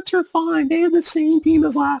 the Nats are fine. They have the same team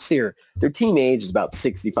as last year. Their team age is about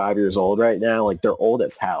 65 years old right now. Like, they're old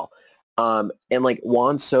as hell. And, like,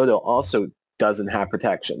 Juan Soto also doesn't have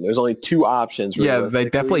protection. There's only 2 options. Yeah, they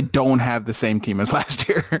definitely don't have the same team as last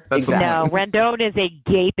year. That's No, Rendon is a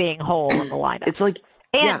gaping hole in the lineup. It's like,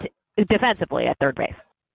 and defensively at third base.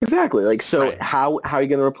 Exactly. Like, so how are you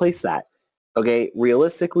going to replace that? Okay,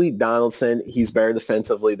 realistically, Donaldson, he's better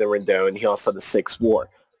defensively than Rendon. He also had a 6 WAR.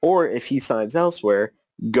 Or if he signs elsewhere,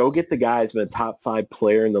 go get the guy who's been a top 5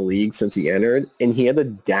 player in the league since he entered, and he had a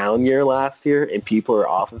down year last year, and people are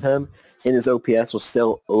off of him, and his OPS was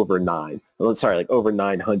still over 9. Oh, sorry, like over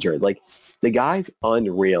 900. Like, the guy's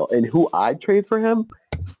unreal. And who I'd trade for him?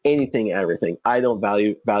 Anything, everything. I don't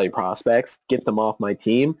value prospects. Get them off my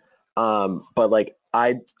team. But, like,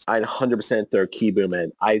 I'd 100% throw Kieboom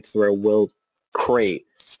in. I'd throw Will Crate,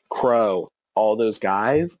 Crow, all those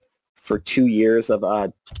guys for 2 years of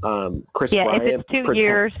Chris Bryant. If it's 2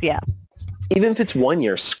 years, Even if it's 1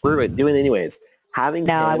 year, screw it. Do it anyways. I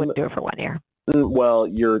wouldn't do it for 1 year. Well,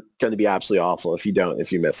 you're going to be absolutely awful if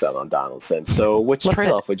you miss out on Donaldson. So which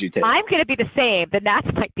trade-off would you take? I'm going to be the same. The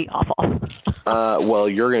Nats might be awful. Well,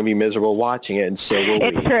 you're going to be miserable watching it, and so will we.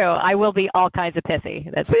 It's true. I will be all kinds of pissy.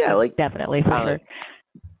 That's definitely for sure.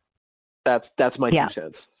 That's my 2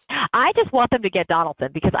 cents. I just want them to get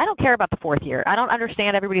Donaldson because I don't care about the 4th year. I don't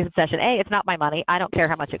understand everybody's obsession. A, it's not my money. I don't care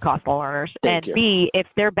how much it costs the learners. B, if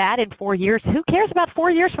they're bad in 4 years, who cares about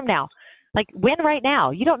 4 years from now? Like, win right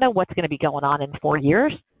now. You don't know what's going to be going on in 4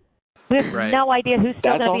 years. We have no idea who's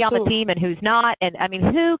still going to be on the team and who's not. And, I mean,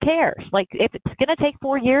 who cares? Like, if it's going to take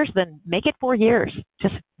 4 years, then make it 4 years.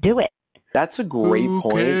 Just do it. That's a great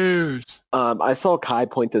point. Cares? I saw Kai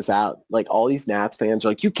point this out. Like, all these Nats fans are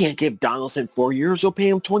like, you can't give Donaldson 4 years. You'll pay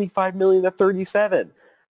him $25 million at 37.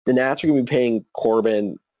 The Nats are going to be paying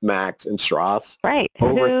Corbin, Max, and Strauss Who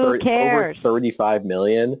cares? over $35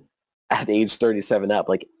 million at age 37 up.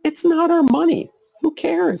 Like, it's not our money. Who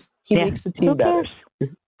cares? He makes the team better.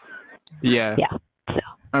 Yeah. So.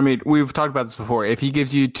 I mean, we've talked about this before. If he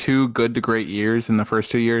gives you 2 good to great years in the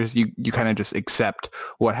first 2 years, you kind of just accept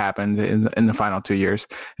what happens in the final 2 years.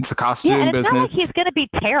 It's the cost of doing business. It's not like he's going to be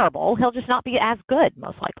terrible. He'll just not be as good,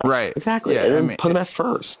 most likely. Right. Exactly. Yeah, and then put him at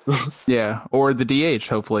first. Yeah, or the DH,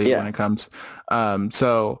 hopefully, when it comes.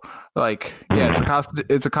 So, like, it's a cost.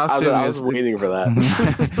 It's a cost. I was waiting for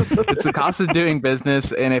that. It's a cost of doing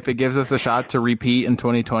business, and if it gives us a shot to repeat in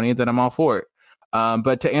 2020, then I'm all for it.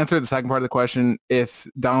 But to answer the second part of the question, if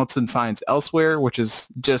Donaldson signs elsewhere, which is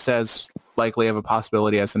just as likely of a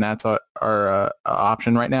possibility as the Nats are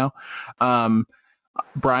option right now,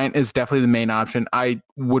 Bryant is definitely the main option. I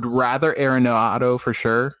would rather Arenado for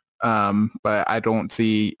sure, but I don't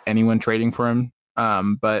see anyone trading for him.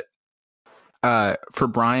 But for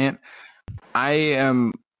Bryant,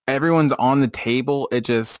 everyone's on the table. It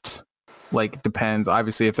just depends.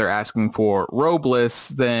 Obviously, if they're asking for Robles,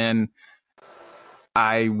 then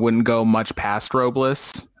I wouldn't go much past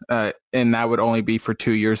Robles, and that would only be for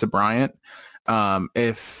 2 years of Bryant.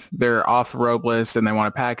 If they're off Robles and they want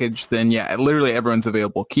a package, then literally everyone's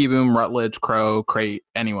available. Kieboom, Rutledge, Crow, Crate,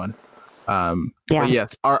 anyone. But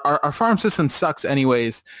yes, our farm system sucks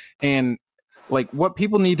anyways, and what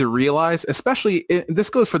people need to realize, especially this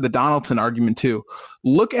goes for the Donaldson argument too.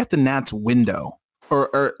 Look at the Nats window.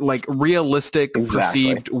 Or realistic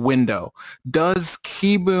perceived window. Does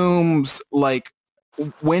Kieboom's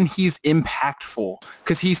when he's impactful,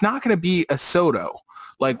 because he's not going to be a Soto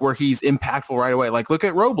where he's impactful right away. Look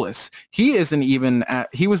at Robles. He isn't even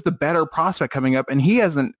he was the better prospect coming up, and he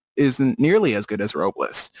isn't nearly as good as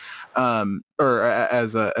Robles or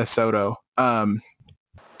as a Soto.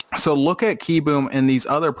 So look at Kieboom and these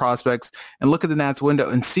other prospects and look at the Nats window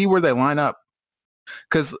and see where they line up,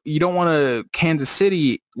 because you don't want a Kansas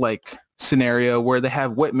City scenario where they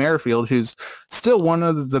have Whit Merrifield, who's still one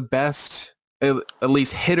of the best at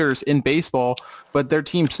least hitters in baseball, but their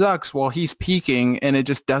team sucks while he's peaking and it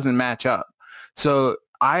just doesn't match up. So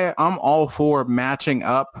I'm all for matching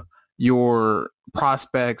up your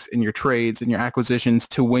prospects and your trades and your acquisitions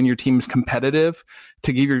to when your team is competitive,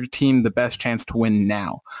 to give your team the best chance to win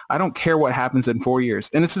now. I don't care what happens in 4 years.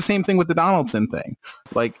 And it's the same thing with the Donaldson thing.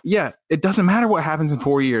 It doesn't matter what happens in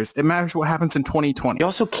 4 years. It matters what happens in 2020. You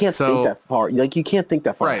also can't think that far. You can't think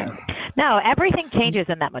that far. Right. No, everything changes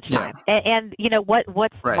in that much time. And you know,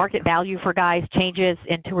 what's market value for guys changes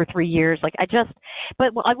in 2 or 3 years. But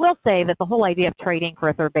I will say that the whole idea of trading for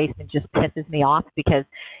a third baseman just pisses me off, because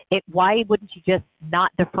why wouldn't you just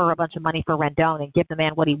not defer a bunch of money for Rendon and give the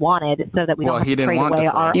man what he wanted, so that we don't have to trade away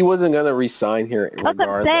our... He wasn't going to re-sign here regardless. That's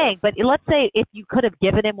what I'm saying, but let's say if you could have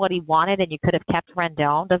given him what he wanted and you could have kept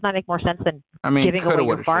Rendon, doesn't that make more sense than giving away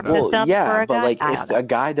your farm system for a guy? If a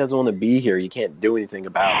guy doesn't want to be here, you can't do anything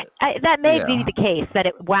about it. That may be the case, that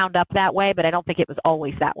it wound up that way, but I don't think it was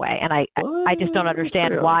always that way. And I just don't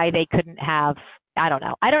understand why they couldn't have... I don't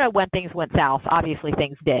know when things went south. Obviously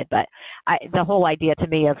things did, but the whole idea to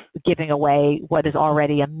me of giving away what is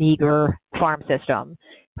already a meager farm system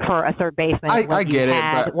for a third baseman I get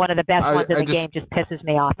it, but one of the best ones in the game just pisses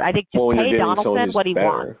me off. I think just pay Donaldson what he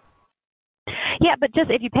wants. Yeah, but just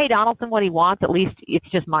if you pay Donaldson what he wants, at least it's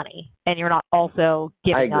just money, and you're not also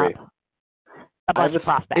giving up a bunch of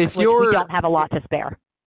prospects, which we don't have a lot to spare.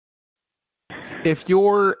 If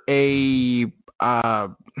you're a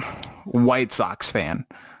White Sox fan,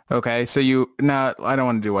 okay, so I don't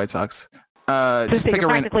want to do White Sox. Just pick a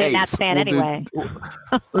random a Nats fan anyway.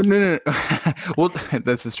 No. Well,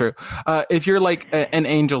 this is true. If you're like an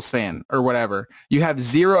Angels fan or whatever, you have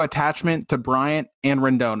zero attachment to Bryant and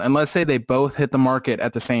Rendon, and let's say they both hit the market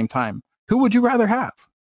at the same time. Who would you rather have?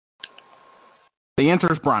 The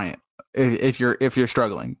answer is Bryant. If you're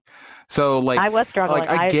struggling. So like I was struggling. Like,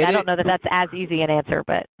 I don't know that that's as easy an answer,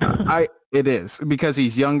 but it is because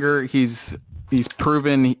he's younger. He's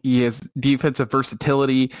proven he has defensive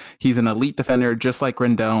versatility. He's an elite defender, just like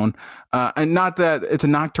Rendon. And not that it's a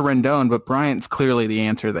knock to Rendon, but Bryant's clearly the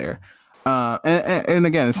answer there. And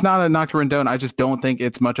again, it's not a knock to Rendon. I just don't think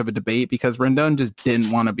it's much of a debate because Rendon just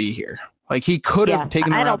didn't want to be here. Like he could have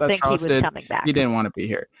taken the route that Strauss did. He didn't want to be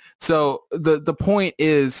here. So the point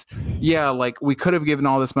is, yeah, like we could have given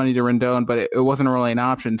all this money to Rendon, but it wasn't really an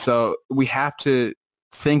option. So we have to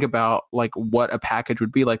think about like what a package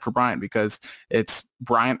would be like for Bryant because it's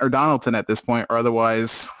Bryant or Donaldson at this point, or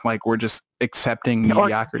otherwise like we're just accepting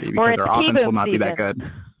mediocrity because our offense will not be that good.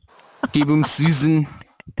 Kieboom season.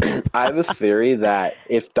 I have a theory that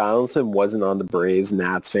if Donaldson wasn't on the Braves,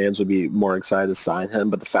 Nats fans would be more excited to sign him.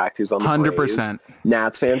 But the fact he was on the 100%. Braves,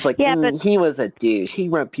 Nats fans like, but he was a douche. He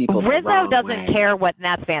rubbed people Rizzo the wrong doesn't way. care what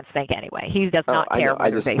Nats fans think anyway. He does not care.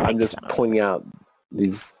 I'm just pointing out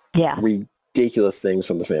these ridiculous things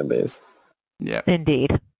from the fan base. Yeah,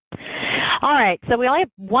 indeed. All right, so we only have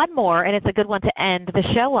one more, and it's a good one to end the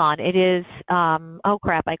show on. It is, oh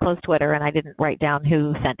crap, I closed Twitter, and I didn't write down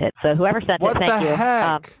who sent it. So whoever sent it, thank you.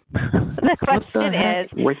 Heck? The question is,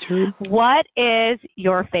 Richard? What is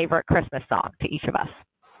your favorite Christmas song to each of us?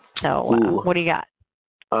 So what do you got?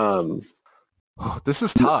 This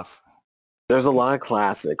is tough. There's a lot of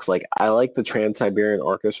classics. Like I like the Trans-Siberian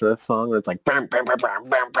Orchestra song where it's like but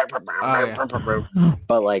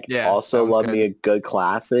like also love me a good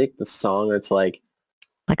classic. The song where it's like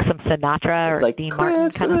some Sinatra or like Dean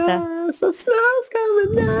Martin kind of stuff. The snow's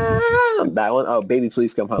coming down. That one, oh baby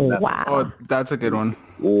please come home. Wow. Oh, that's a good one.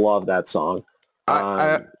 Love that song.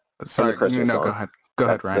 Sorry, go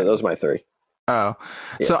ahead, Ryan. Those are my three. Oh,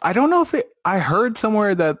 so I don't know if I heard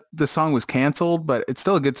somewhere that the song was canceled, but it's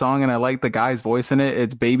still a good song, and I like the guy's voice in it.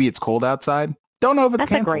 It's Baby, It's Cold Outside. Don't know if it's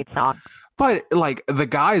canceled. That's a great song. But, like, the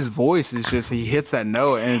guy's voice is just, he hits that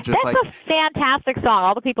note, and it's just That's a fantastic song.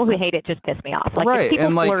 All the people who hate it just piss me off. Like, right. people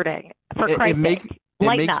and, like, flirting, for Christ's sake. It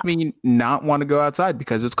makes me not want to go outside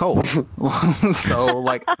because it's cold. So,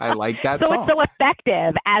 like, I like that song. So it's so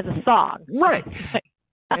effective as a song. Right.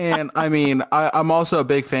 And I mean, I'm also a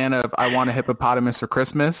big fan of "I Want a Hippopotamus for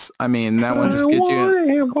Christmas." I mean, that one just gets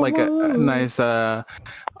you in, like a nice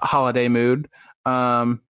holiday mood.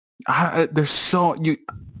 There's so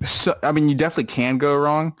I mean, you definitely can go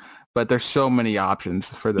wrong, but there's so many options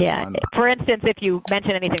for this one. For instance, if you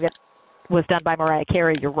mention anything that was done by Mariah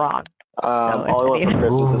Carey, you're wrong. All I Want for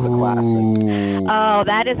Christmas is a classic. Oh,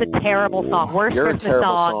 that is a terrible song. Worst Christmas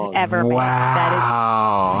song ever made.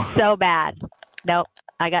 Wow. That is so bad. Nope.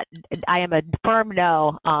 I am a firm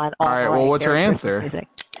no on all. All right. Well, what's your answer? Music.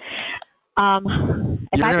 You're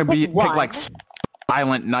gonna pick like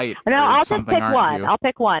Silent Night. No, I'll just pick one. You? I'll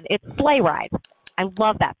pick one. It's Sleigh Ride. I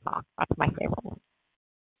love that song. That's my favorite one.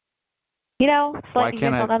 You know, I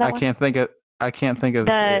can't think of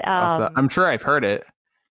it. I'm sure I've heard it.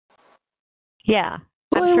 Yeah,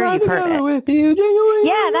 I'm sure you've heard it. With you,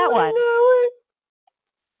 yeah, that one.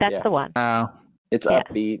 That's the one. Oh, it's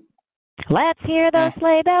upbeat. Let's hear those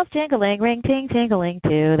sleigh bells jingling, ring, ting, tingling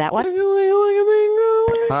too. That one.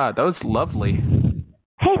 That was lovely.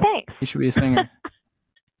 Hey, thanks. You should be a singer.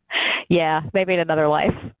 Yeah, maybe in another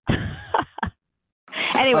life.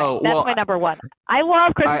 Anyway, that's my number one. I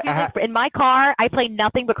love Christmas music. In my car, I play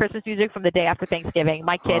nothing but Christmas music from the day after Thanksgiving.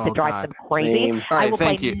 My kids, it drives them crazy. Same. I will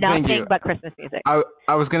play nothing but Christmas music. I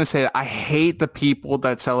was going to say, I hate the people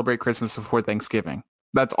that celebrate Christmas before Thanksgiving.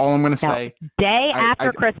 That's all I'm going to say. Day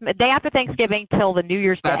after Christmas, day after Thanksgiving till the New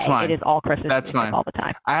Year's Day. That's fine. It is all Christmas That's music fine. all the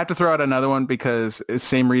time. I have to throw out another one because it's the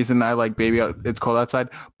same reason I like Baby, It's Cold Outside.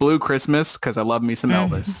 Blue Christmas because I love me some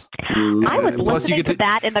Elvis. I was listening to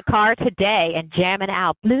that in the car today and jamming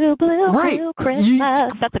out Blue, Blue, Blue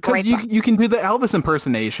Christmas. That's a great song. You can do the Elvis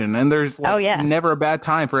impersonation, and there's like, never a bad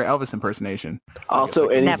time for Elvis impersonation. Also,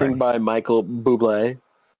 anything by Michael Bublé.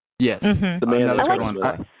 Yes. Mm-hmm. The man Another that's good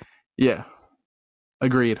one. Yeah.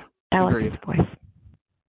 Agreed. I like his voice.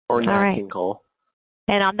 Or Nat King Cole.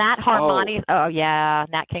 And on that harmony, yeah,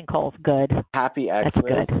 Nat King Cole's good. Happy That's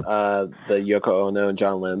Xmas, good. the Yoko Ono and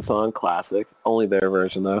John Lennon song, classic. Only their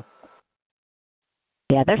version, though.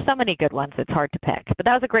 Yeah, there's so many good ones, it's hard to pick. But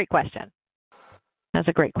that was a great question.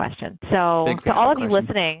 So Big to fan all of of you question.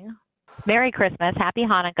 listening, Merry Christmas, Happy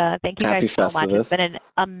Hanukkah. Thank you Happy guys so much. Festivus. It's been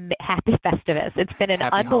an happy Festivus. It's been an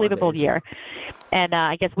Happy unbelievable holidays. year. And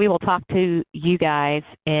I guess we will talk to you guys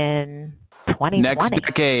in 2020. Next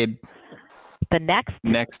decade. The next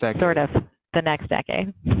Decade. the next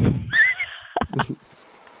decade.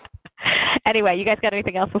 Anyway, you guys got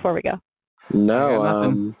anything else before we go? I got No,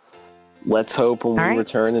 nothing. let's hope when All we right.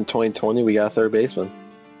 return in 2020, we got a third baseman.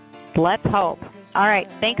 Let's hope. All right.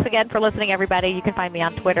 Thanks again for listening, everybody. You can find me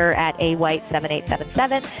on Twitter at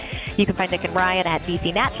awhite7877. You can find Nick and Ryan at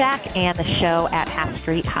DCNatJack and the show at Half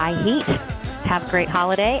Street High Heat. Have a great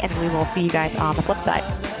holiday, and we will see you guys on the flip side.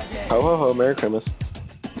 Ho, ho, ho. Merry Christmas.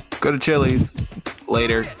 Go to Chili's.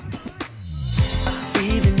 Later.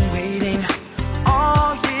 We've been waiting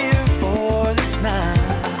all year for this night,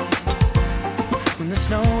 when the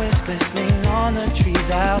snow is glistening on the trees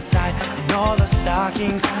outside and all the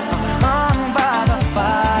stockings are hung by the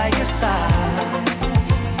fireside,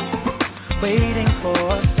 waiting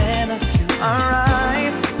for Santa to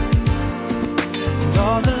arrive, and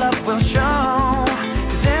all the love will show,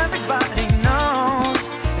 'cause everybody knows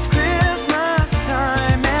it's Christmas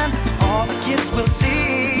time and all the kids will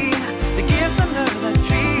see the gifts under the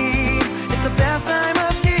tree. It's the best time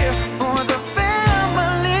of year for the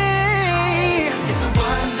family. It's a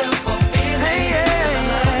wonderful feeling.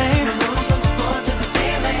 Hey, the room from the floor to the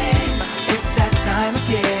ceiling. It's that time of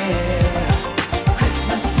year.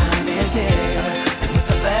 Christmas time is here, and with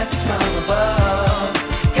the blessings from above,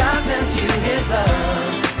 God sends you His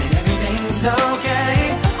love, and everything's okay.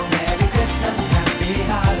 Merry Christmas, happy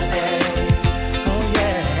holiday. Oh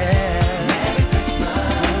yeah. Merry Christmas.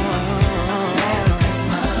 Merry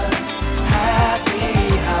Christmas, happy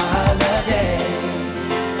holiday.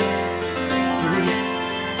 Ooh, yeah.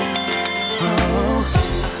 Oh,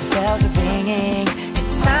 the bells are ringing.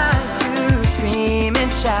 It's time to scream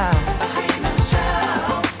and shout.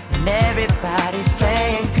 And everybody's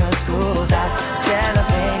playing 'cause school's out,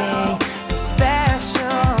 celebrating the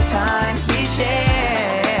special time we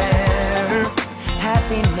share.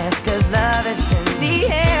 Happiness 'cause love is in the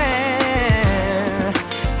air,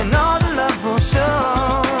 and all the love will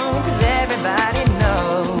show, 'cause everybody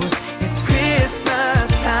knows it's Christmas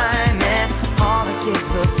time and all the kids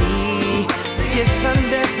will see the gifts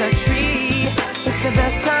under the tree. It's the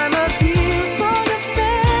best time of year for the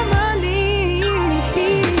family.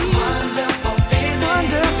 It's a wonderful feeling.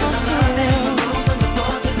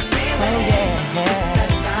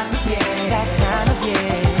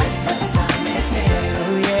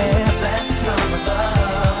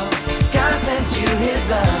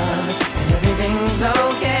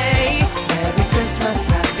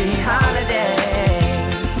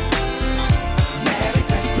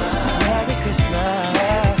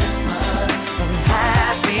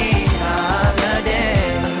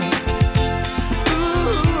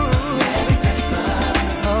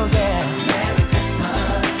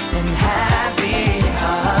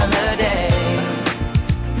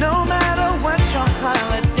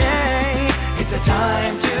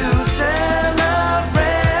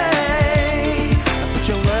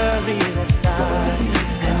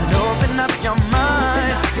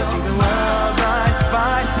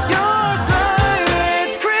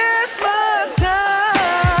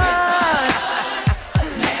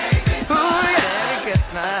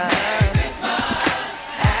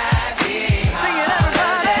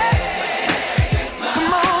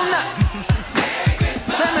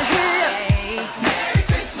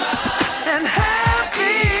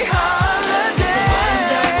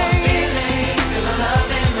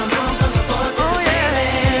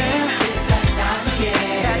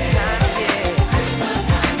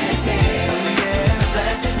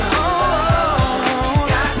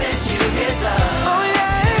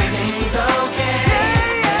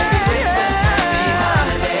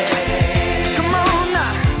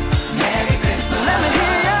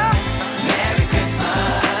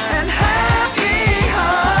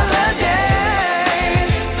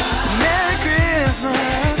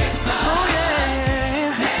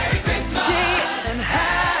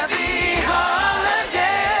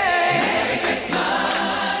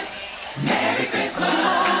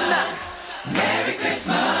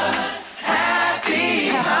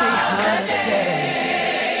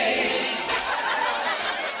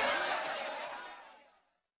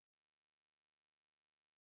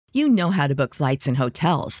 You know how to book flights and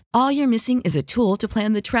hotels. All you're missing is a tool to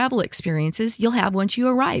plan the travel experiences you'll have once you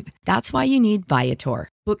arrive. That's why you need Viator.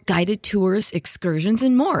 Book guided tours, excursions,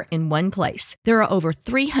 and more in one place. There are over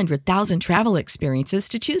 300,000 travel experiences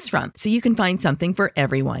to choose from, so you can find something for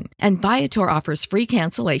everyone. And Viator offers free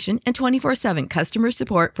cancellation and 24/7 customer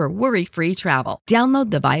support for worry-free travel.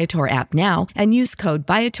 Download the Viator app now and use code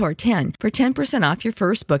Viator10 for 10% off your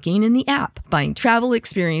first booking in the app. Find travel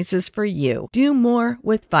experiences for you. Do more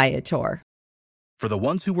with Viator. For the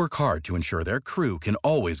ones who work hard to ensure their crew can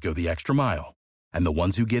always go the extra mile, and the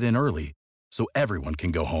ones who get in early so everyone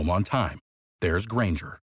can go home on time, there's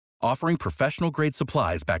Grainger, offering professional-grade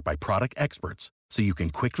supplies backed by product experts so you can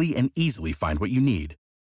quickly and easily find what you need.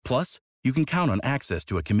 Plus, you can count on access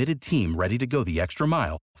to a committed team ready to go the extra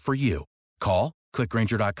mile for you. Call, click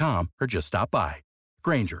Grainger.com, or just stop by.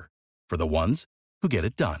 Grainger, for the ones who get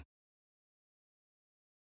it done.